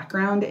your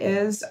background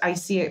is, I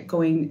see it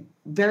going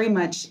very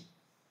much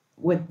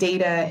with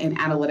data and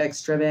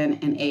analytics driven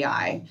and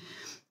AI.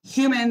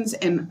 Humans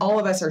and all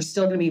of us are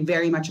still going to be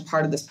very much a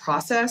part of this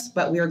process,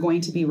 but we are going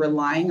to be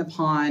relying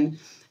upon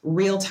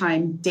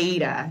real-time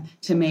data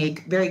to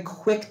make very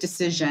quick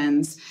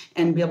decisions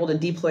and be able to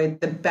deploy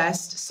the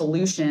best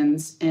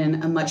solutions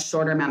in a much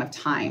shorter amount of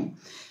time.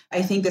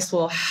 I think this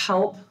will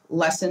help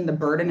lessen the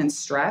burden and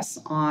stress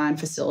on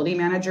facility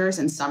managers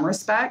in some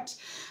respect.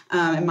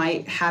 It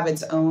might have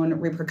its own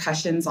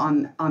repercussions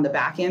on the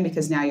back end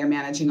because now you're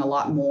managing a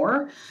lot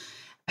more.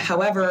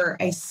 However,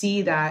 I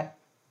see that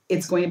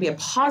it's going to be a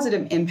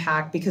positive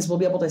impact because we'll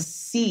be able to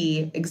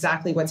see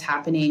exactly what's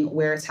happening,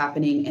 where it's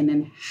happening, and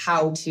then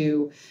how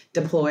to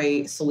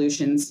deploy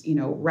solutions,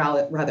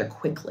 rather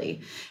quickly.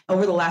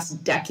 Over the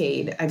last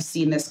decade, I've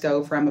seen this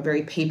go from a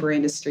very paper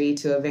industry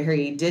to a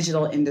very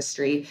digital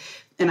industry.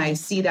 And I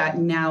see that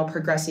now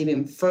progressing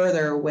even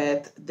further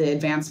with the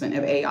advancement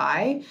of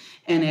AI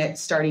and it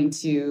starting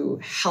to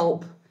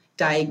help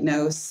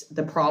diagnose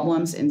the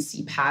problems and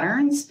see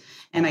patterns.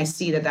 And I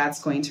see that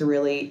that's going to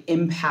really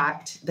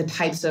impact the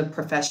types of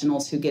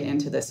professionals who get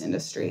into this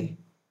industry.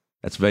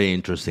 That's very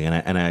interesting.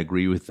 And I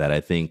agree with that.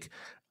 I think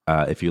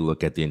if you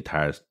look at the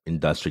entire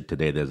industry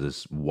today, there's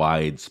this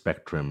wide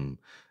spectrum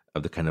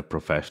of the kind of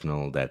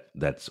professional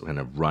that's kind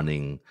of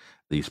running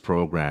these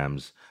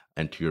programs.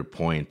 And to your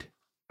point,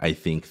 I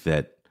think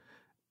that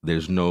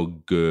there's no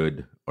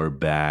good or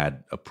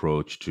bad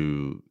approach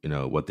to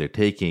what they're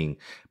taking.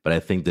 But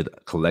I think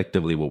that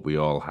collectively what we're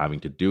all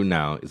having to do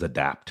now is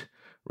adapt.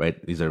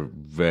 Right? These are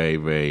very,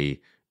 very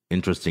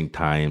interesting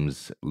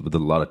times with a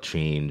lot of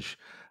change.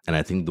 And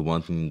I think the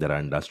one thing that our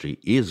industry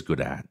is good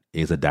at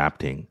is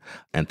adapting,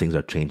 and things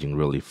are changing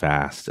really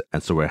fast.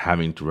 And so we're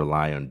having to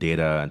rely on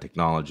data and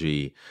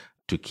technology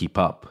to keep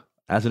up.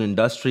 As an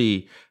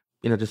industry,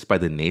 just by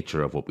the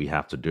nature of what we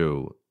have to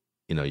do,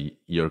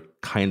 you're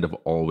kind of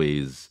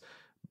always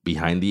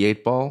behind the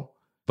eight ball.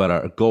 But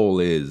our goal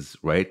is,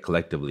 right,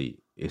 collectively,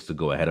 is to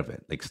go ahead of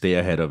it, like stay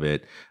ahead of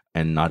it,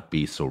 and not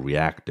be so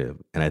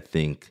reactive. And I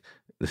think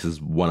this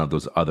is one of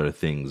those other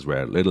things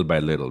where little by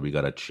little, we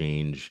got to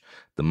change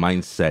the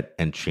mindset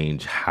and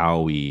change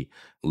how we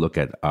look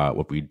at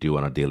what we do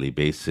on a daily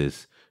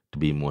basis to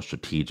be more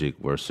strategic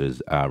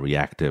versus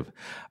reactive.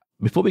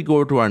 Before we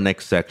go to our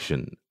next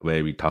section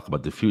where we talk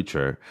about the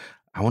future,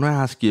 I want to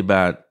ask you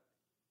about,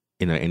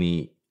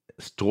 any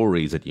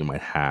stories that you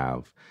might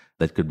have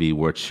that could be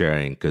worth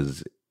sharing,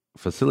 because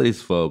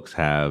facilities folks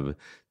have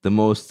the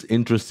most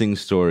interesting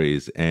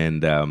stories.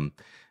 And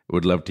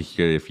Would love to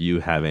hear if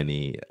you have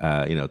any,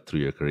 through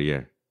your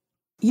career.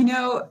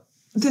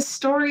 The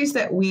stories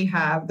that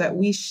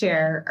we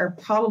share are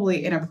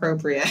probably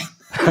inappropriate.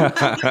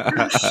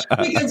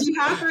 Because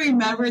you have to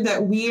remember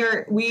that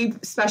we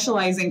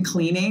specialize in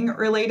cleaning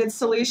related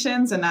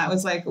solutions. And that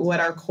was like what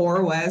our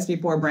core was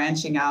before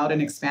branching out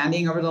and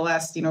expanding over the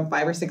last,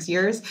 5 or 6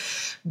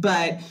 years.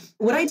 But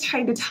what I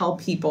try to tell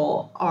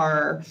people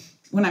are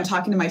when I'm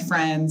talking to my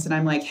friends and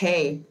I'm like,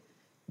 hey,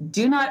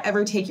 do not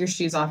ever take your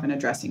shoes off in a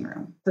dressing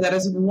room. So that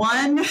is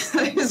one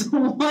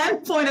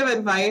point of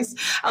advice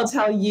I'll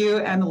tell you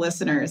and the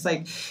listeners.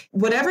 Like,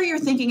 whatever you're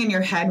thinking in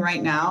your head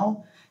right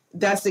now,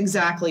 that's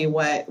exactly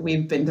what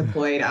we've been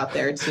deployed out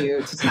there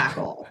to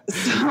tackle.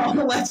 So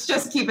let's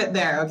just keep it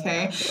there,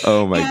 okay?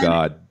 Oh my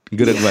God.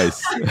 Good advice.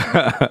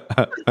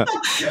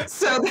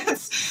 So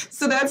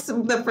that's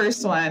the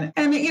first one.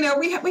 And,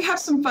 we have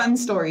some fun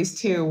stories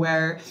too,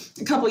 where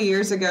a couple of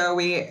years ago,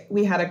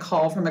 we had a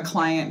call from a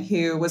client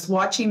who was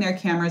watching their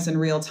cameras in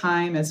real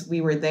time as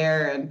we were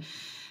there, and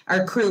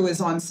our crew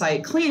was on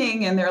site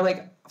cleaning, and they're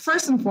like,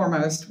 first and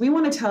foremost, we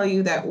want to tell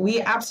you that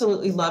we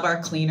absolutely love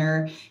our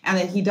cleaner and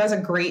that he does a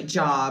great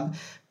job.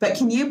 But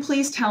can you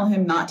please tell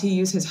him not to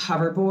use his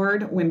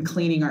hoverboard when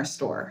cleaning our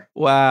store?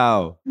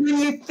 Wow. When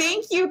you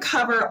think you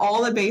cover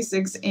all the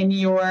basics in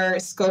your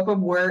scope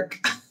of work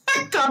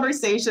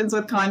conversations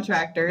with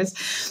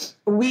contractors,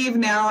 we've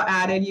now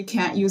added you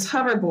can't use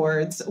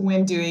hoverboards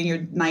when doing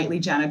your nightly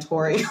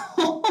janitorial.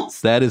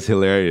 That is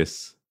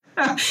hilarious.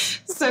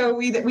 So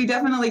we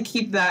definitely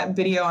keep that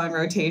video on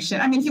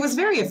rotation. I mean, he was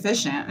very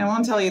efficient. I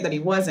won't tell you that he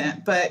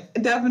wasn't, but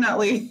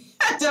definitely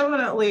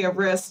a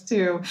risk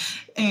to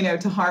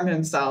harm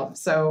himself.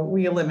 So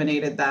we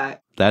eliminated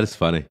that. That is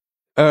funny.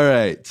 All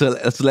right. So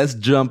let's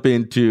jump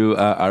into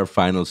our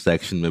final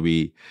section where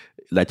we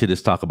let you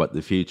just talk about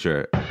the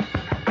future.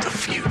 The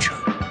future.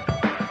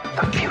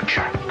 The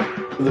future.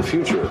 The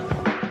future.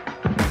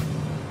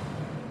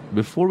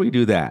 Before we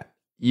do that,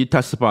 you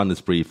touched upon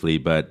this briefly,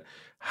 but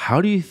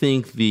how do you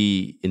think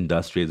the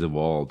industry has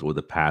evolved over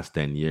the past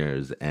 10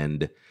 years?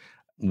 And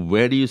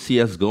where do you see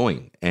us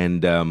going?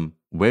 And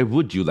where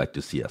would you like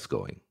to see us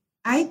going?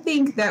 I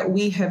think that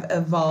we have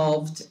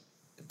evolved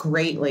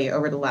greatly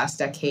over the last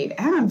decade,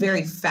 and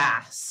very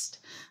fast.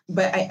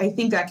 But I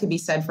think that could be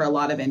said for a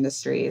lot of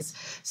industries.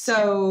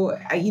 So,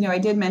 I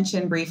did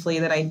mention briefly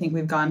that I think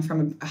we've gone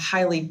from a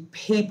highly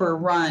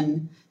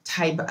paper-run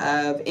type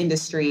of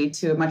industry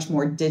to a much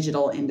more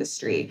digital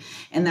industry.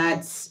 And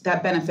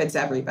that benefits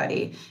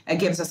everybody. It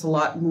gives us a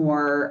lot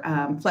more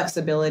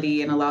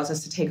flexibility and allows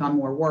us to take on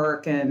more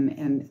work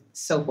and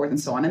so forth and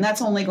so on. And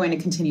that's only going to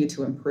continue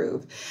to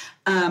improve.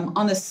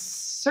 On the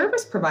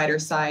service provider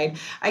side,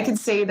 I could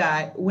say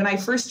that when I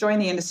first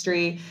joined the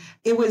industry,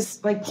 it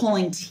was like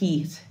pulling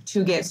teeth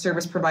to get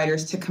service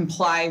providers to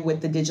comply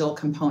with the digital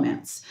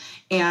components.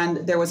 And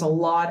there was a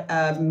lot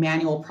of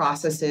manual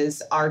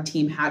processes our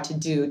team had to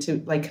do to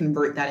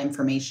convert that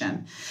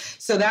information.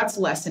 So that's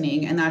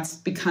lessening, and that's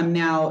become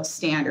now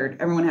standard.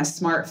 Everyone has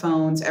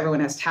smartphones, everyone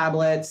has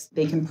tablets.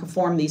 They can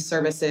perform these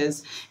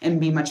services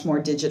and be much more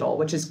digital,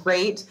 which is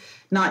great,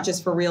 not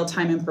just for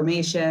real-time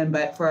information,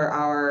 but for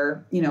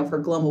our, for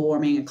global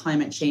warming and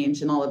climate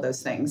change and all of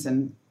those things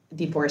and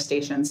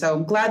deforestation. So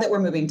I'm glad that we're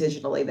moving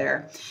digitally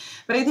there.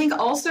 But I think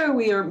also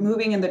we are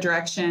moving in the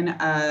direction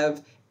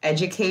of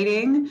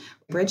educating,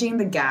 bridging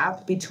the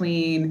gap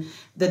between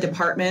the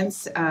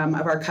departments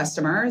of our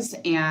customers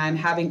and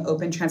having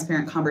open,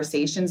 transparent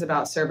conversations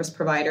about service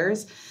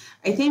providers.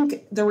 I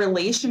think the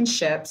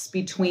relationships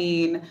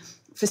between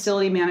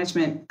facility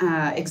management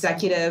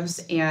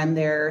executives and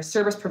their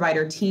service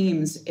provider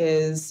teams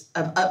is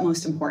of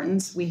utmost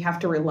importance. We have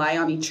to rely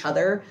on each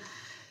other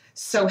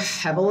so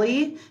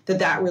heavily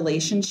that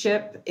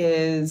relationship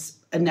is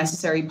a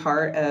necessary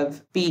part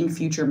of being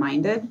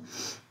future-minded.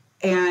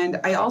 And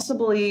I also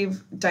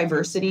believe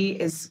diversity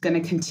is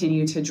going to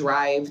continue to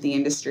drive the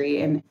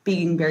industry and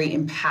being very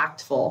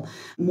impactful.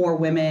 More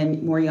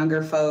women, more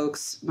younger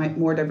folks,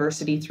 more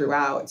diversity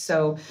throughout.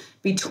 So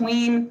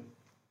between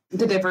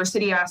the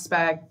diversity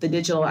aspect, the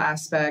digital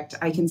aspect,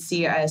 I can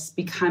see us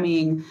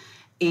becoming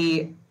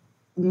a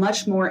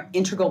much more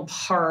integral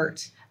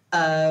part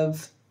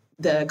of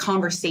the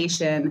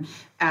conversation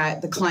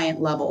at the client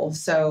level.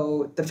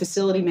 So the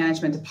facility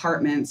management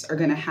departments are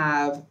going to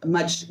have a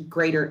much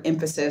greater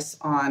emphasis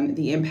on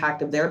the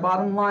impact of their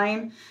bottom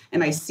line.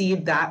 And I see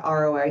that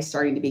ROI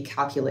starting to be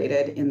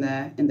calculated in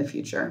the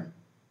future.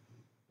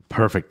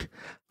 Perfect.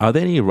 Are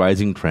there any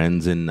rising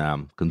trends in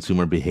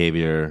consumer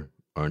behavior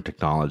or in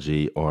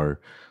technology or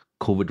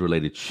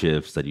COVID-related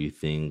shifts that you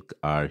think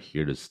are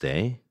here to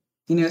stay?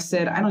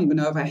 Sid, I don't even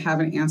know if I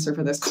have an answer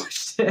for this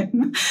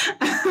question.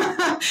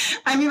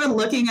 I'm even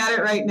looking at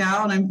it right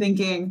now and I'm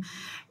thinking,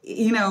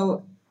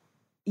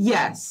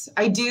 yes,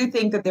 I do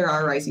think that there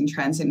are rising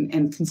trends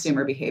in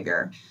consumer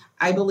behavior.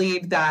 I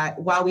believe that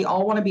while we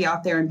all want to be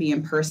out there and be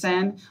in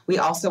person, we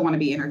also want to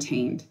be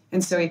entertained.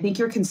 And so I think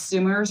your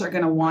consumers are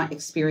going to want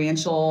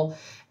experiential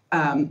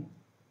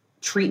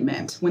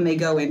treatment when they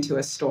go into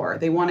a store.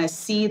 They want to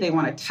see, they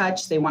want to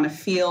touch, they want to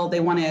feel, they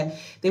want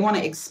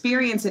to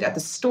experience it at the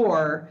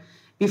store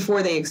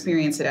before they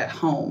experience it at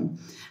home.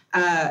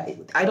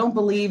 I don't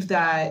believe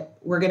that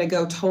we're going to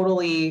go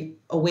totally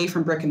away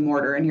from brick and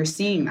mortar, and you're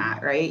seeing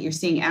that, right? You're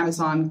seeing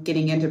Amazon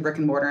getting into brick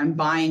and mortar and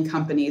buying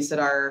companies that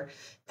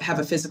have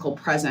a physical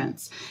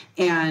presence,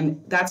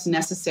 and that's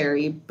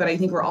necessary. But I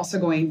think we're also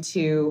going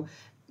to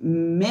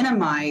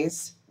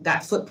minimize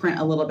that footprint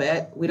a little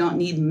bit. We don't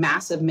need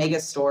massive mega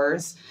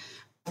stores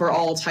for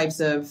all types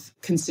of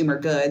consumer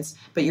goods,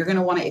 but you're going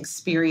to want to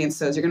experience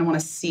those. You're going to want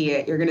to see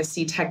it. You're going to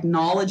see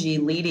technology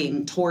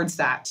leading towards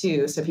that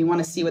too. So if you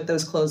want to see what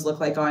those clothes look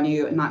like on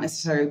you and not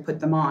necessarily put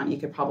them on, you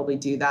could probably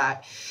do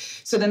that.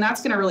 So then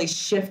that's going to really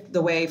shift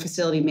the way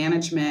facility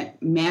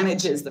management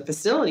manages the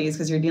facilities,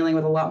 because you're dealing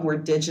with a lot more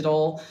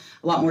digital,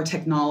 a lot more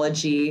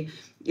technology.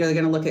 You're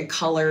going to look at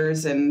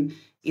colors and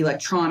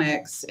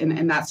electronics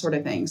and that sort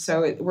of thing.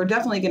 So we're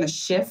definitely going to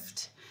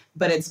shift,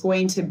 but it's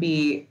going to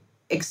be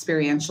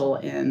experiential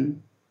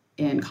in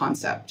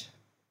concept.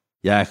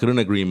 Yeah, I couldn't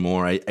agree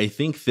more. I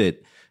think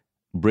that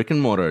brick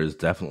and mortar is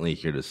definitely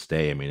here to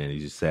stay. I mean,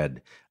 as you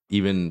said,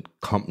 even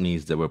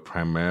companies that were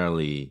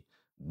primarily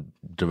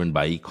driven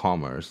by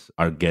e-commerce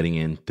are getting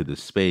into the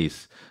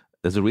space.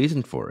 There's a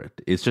reason for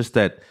it. It's just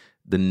that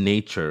the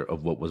nature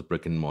of what was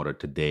brick and mortar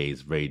today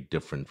is very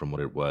different from what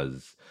it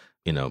was,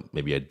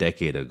 maybe a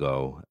decade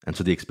ago. And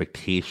so the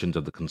expectations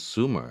of the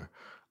consumer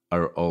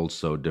are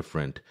also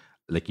different.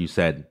 Like you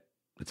said,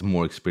 it's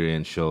more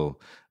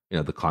experiential.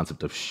 The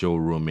concept of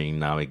showrooming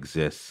now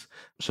exists.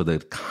 So the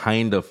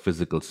kind of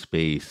physical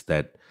space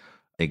that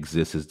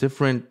exists is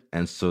different.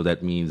 And so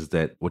that means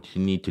that what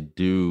you need to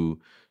do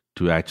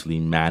to actually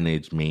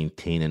manage,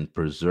 maintain, and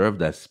preserve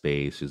that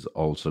space is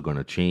also going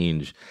to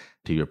change.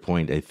 To your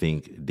point, I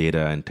think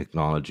data and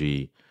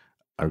technology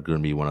are going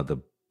to be one of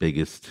the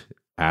biggest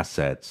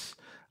assets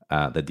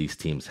that these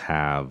teams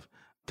have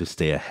to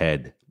stay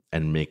ahead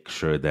and make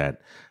sure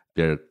that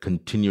they're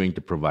continuing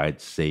to provide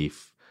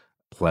safe,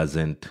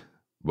 pleasant,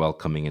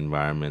 welcoming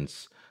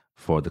environments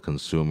for the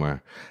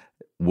consumer.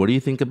 What do you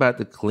think about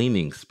the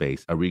cleaning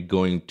space? Are we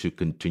going to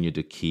continue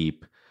to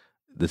keep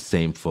the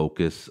same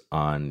focus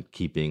on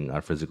keeping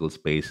our physical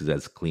spaces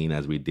as clean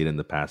as we did in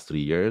the past 3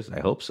 years? I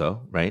hope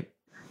so, right?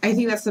 I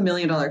think that's the $1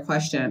 million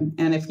question.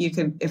 And if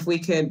we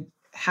could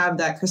have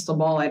that crystal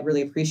ball, I'd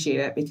really appreciate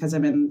it, because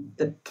I'm in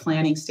the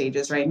planning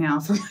stages right now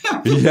for my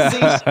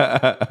organization.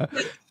 Yeah.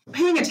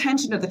 Paying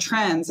attention to the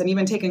trends and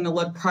even taking a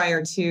look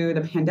prior to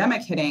the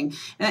pandemic hitting.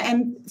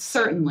 And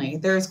certainly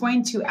there's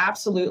going to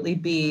absolutely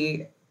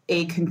be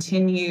a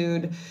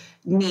continued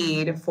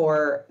need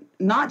for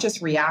not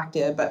just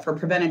reactive, but for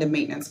preventative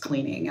maintenance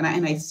cleaning. And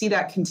I see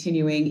that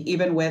continuing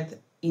even with,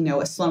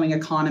 a slowing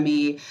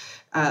economy,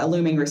 a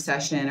looming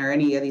recession, or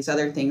any of these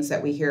other things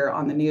that we hear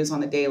on the news on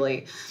the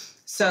daily.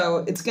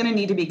 So it's going to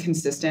need to be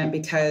consistent,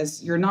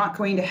 because you're not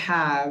going to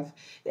have,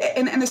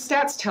 and the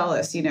stats tell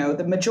us,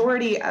 the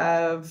majority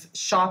of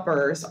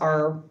shoppers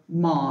are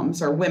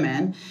moms or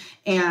women,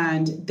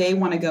 and they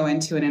want to go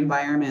into an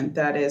environment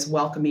that is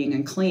welcoming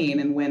and clean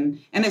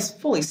and is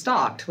fully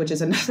stocked, which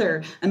is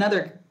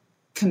another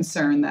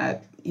concern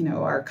that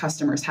our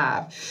customers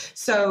have.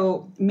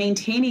 So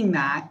maintaining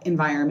that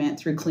environment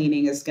through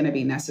cleaning is going to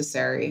be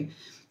necessary.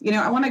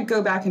 I want to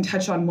go back and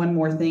touch on one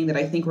more thing that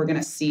I think we're going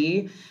to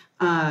see,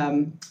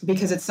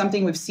 because it's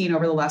something we've seen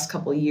over the last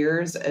couple of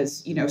years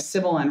as,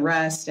 civil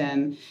unrest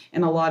and a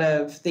lot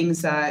of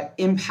things that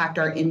impact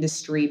our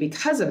industry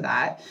because of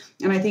that.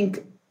 And I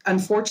think,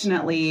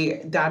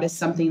 unfortunately, that is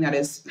something that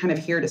is kind of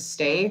here to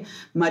stay,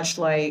 much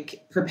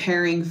like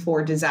preparing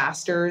for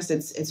disasters.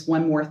 It's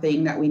one more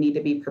thing that we need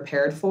to be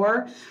prepared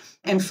for.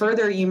 And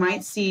further, you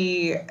might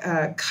see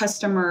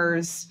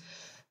customers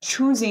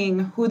choosing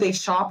who they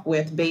shop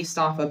with based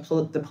off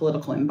of the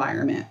political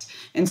environment.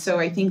 And so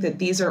I think that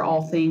these are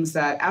all things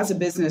that, as a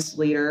business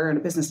leader and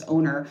a business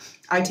owner,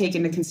 I take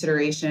into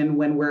consideration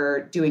when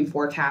we're doing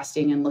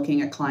forecasting and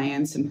looking at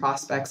clients and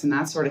prospects and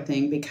that sort of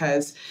thing,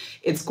 because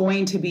it's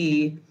going to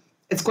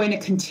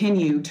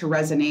continue to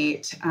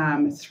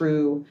resonate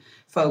through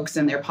folks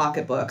and their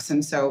pocketbooks.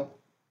 And so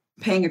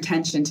paying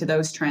attention to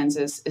those trends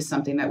is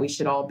something that we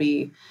should all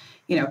be,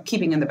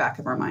 keeping in the back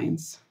of our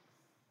minds.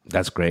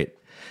 That's great.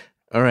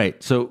 All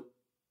right. So,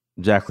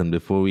 Jaclyn,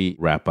 before we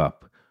wrap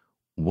up,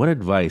 what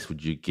advice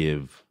would you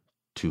give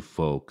to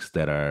folks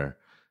that are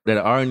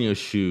in your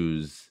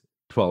shoes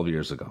 12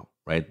 years ago,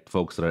 right?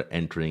 Folks that are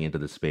entering into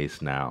the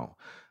space now.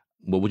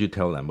 What would you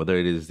tell them, whether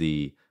it is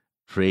the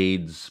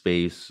trades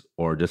space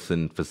or just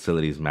in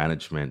facilities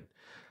management?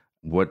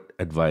 What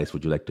advice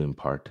would you like to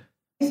impart?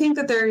 I think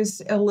that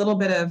there's a little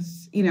bit of,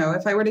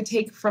 if I were to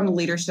take from a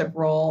leadership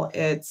role,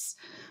 it's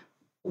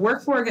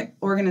work for an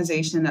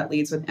organization that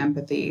leads with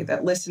empathy,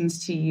 that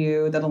listens to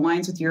you, that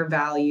aligns with your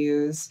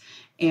values.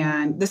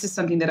 And this is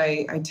something that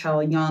I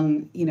tell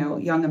young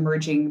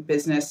emerging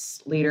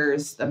business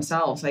leaders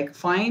themselves,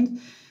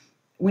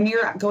 when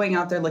you're going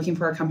out there looking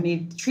for a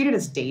company, treat it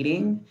as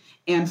dating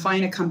and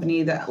find a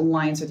company that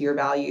aligns with your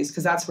values,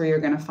 because that's where you're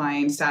going to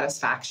find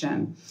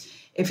satisfaction.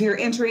 If you're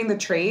entering the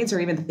trades or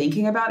even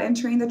thinking about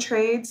entering the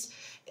trades,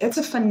 it's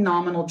a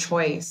phenomenal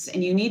choice.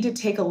 And you need to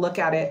take a look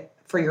at it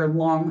for your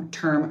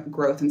long-term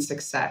growth and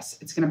success.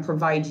 It's going to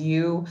provide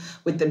you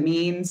with the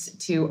means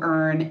to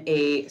earn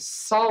a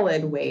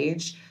solid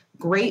wage,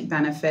 great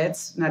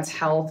benefits, and that's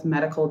health,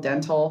 medical,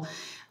 dental.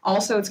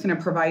 Also, it's going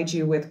to provide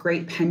you with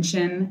great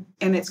pension,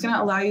 and it's going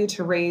to allow you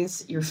to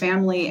raise your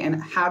family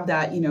and have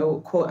that,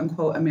 quote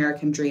unquote,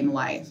 American dream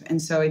life. And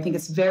so I think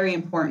it's very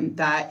important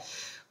that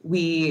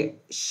we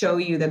show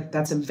you that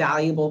that's a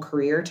valuable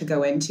career to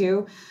go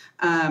into.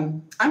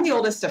 I'm the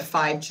oldest of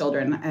 5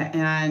 children,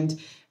 and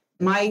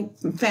my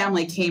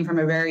family came from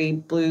a very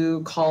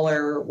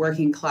blue-collar,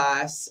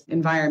 working-class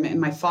environment. And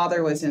my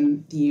father was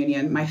in the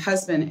union. My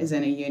husband is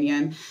in a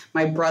union.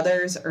 My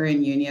brothers are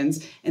in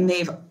unions. And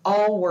they've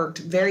all worked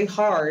very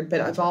hard, but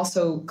I've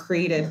also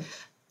created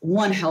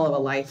one hell of a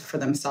life for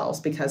themselves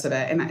because of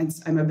it. And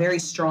I'm a very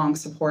strong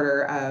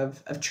supporter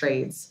of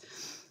trades.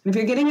 And if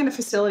you're getting into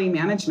facility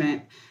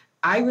management,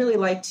 I really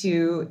like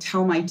to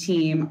tell my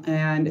team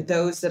and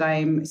those that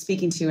I'm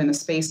speaking to in the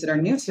space that are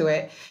new to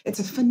it, it's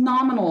a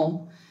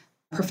phenomenal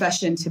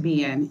profession to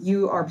be in.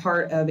 You are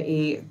part of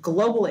a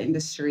global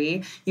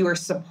industry. You are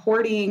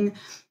supporting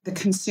the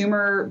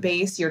consumer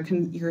base.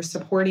 You're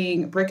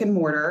supporting brick and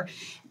mortar,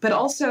 but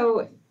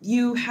also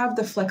you have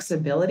the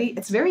flexibility.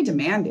 It's very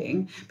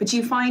demanding, but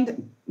you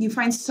find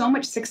so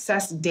much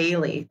success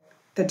daily.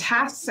 The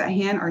tasks at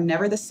hand are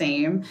never the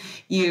same.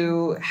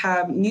 You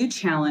have new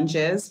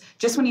challenges.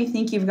 Just when you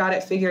think you've got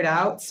it figured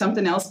out,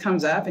 something else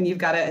comes up and you've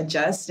got to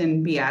adjust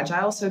and be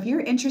agile. So if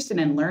you're interested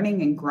in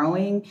learning and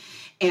growing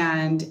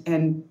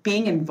and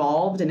being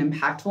involved and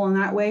impactful in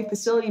that way,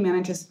 facility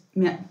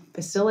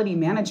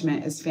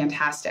management is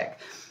fantastic.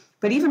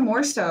 But even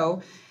more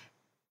so,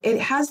 it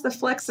has the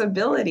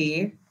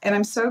flexibility. And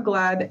I'm so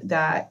glad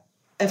that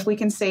if we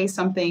can say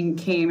something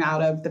came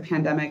out of the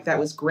pandemic that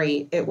was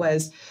great, it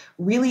was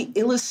really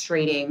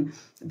illustrating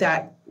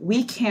that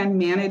we can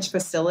manage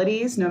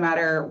facilities no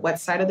matter what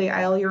side of the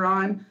aisle you're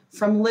on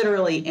from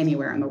literally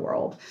anywhere in the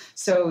world.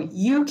 So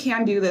you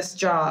can do this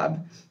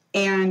job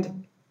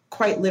and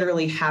quite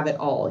literally have it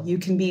all. You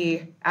can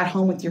be at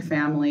home with your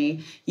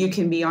family. You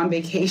can be on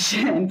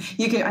vacation.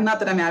 Not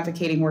that I'm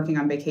advocating working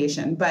on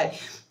vacation, but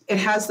it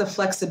has the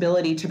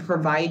flexibility to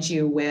provide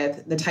you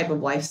with the type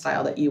of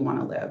lifestyle that you want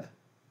to live.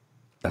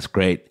 That's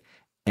great.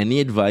 Any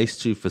advice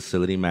to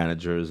facility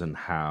managers on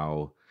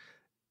how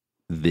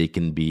they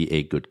can be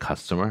a good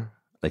customer,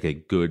 like a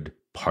good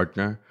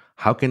partner?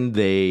 How can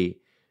they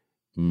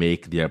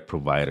make their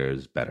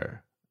providers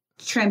better?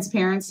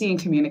 Transparency and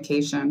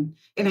communication.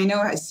 And I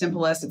know as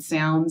simple as it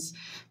sounds,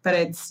 but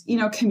it's,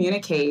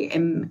 communicate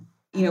and,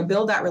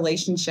 build that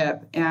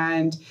relationship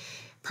and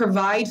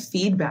provide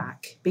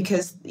feedback,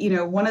 because,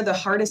 one of the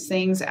hardest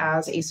things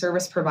as a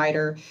service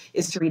provider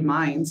is to read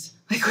minds.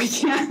 Like we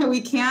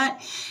can't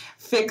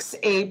fix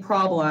a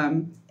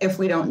problem if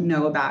we don't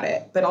know about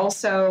it, but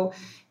also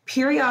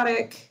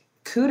periodic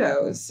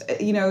kudos.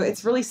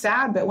 It's really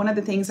sad, but one of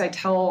the things I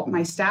tell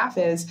my staff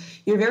is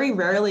you're very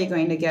rarely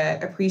going to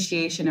get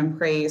appreciation and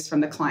praise from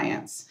the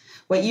clients.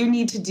 What you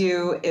need to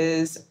do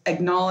is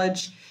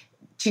acknowledge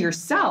to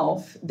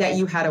yourself that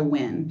you had a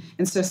win.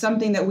 And so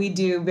something that we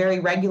do very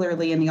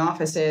regularly in the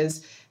office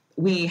is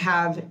we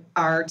have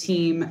our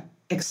team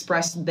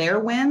express their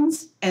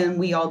wins and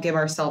we all give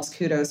ourselves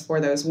kudos for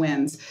those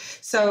wins.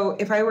 So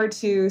if I were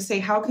to say,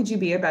 how could you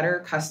be a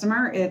better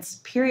customer?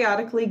 It's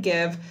periodically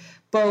give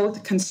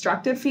both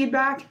constructive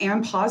feedback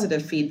and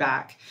positive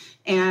feedback.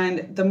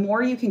 And the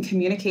more you can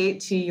communicate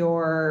to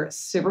your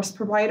service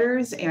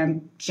providers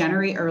and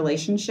generate a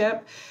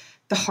relationship,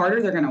 the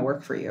harder they're going to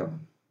work for you.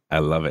 I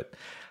love it.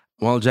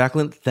 Well,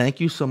 Jaclyn, thank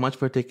you so much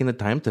for taking the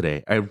time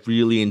today. I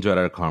really enjoyed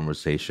our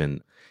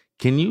conversation.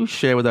 Can you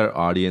share with our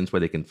audience where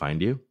they can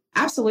find you?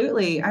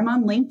 Absolutely. I'm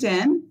on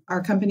LinkedIn.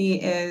 Our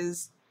company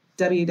is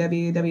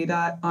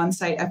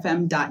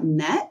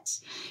www.onsitefm.net.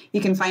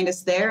 You can find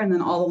us there and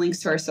then all the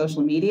links to our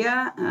social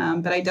media.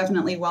 But I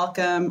definitely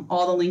welcome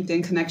all the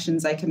LinkedIn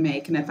connections I can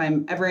make. And if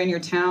I'm ever in your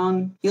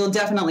town, you'll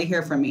definitely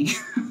hear from me.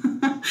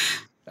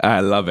 I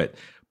love it.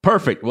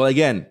 Perfect. Well,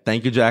 again,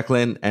 thank you,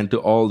 Jaclyn. And to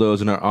all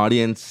those in our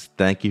audience,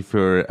 thank you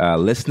for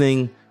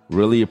listening.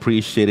 Really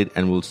appreciate it.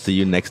 And we'll see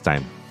you next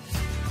time.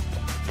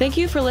 Thank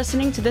you for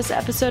listening to this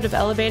episode of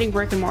Elevating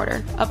Brick and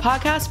Mortar, a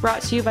podcast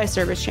brought to you by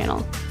Service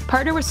Channel.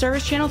 Partner with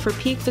Service Channel for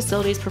peak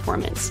facilities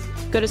performance.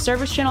 Go to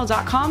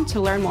servicechannel.com to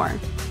learn more.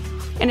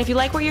 And if you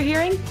like what you're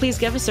hearing, please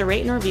give us a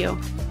rate and review.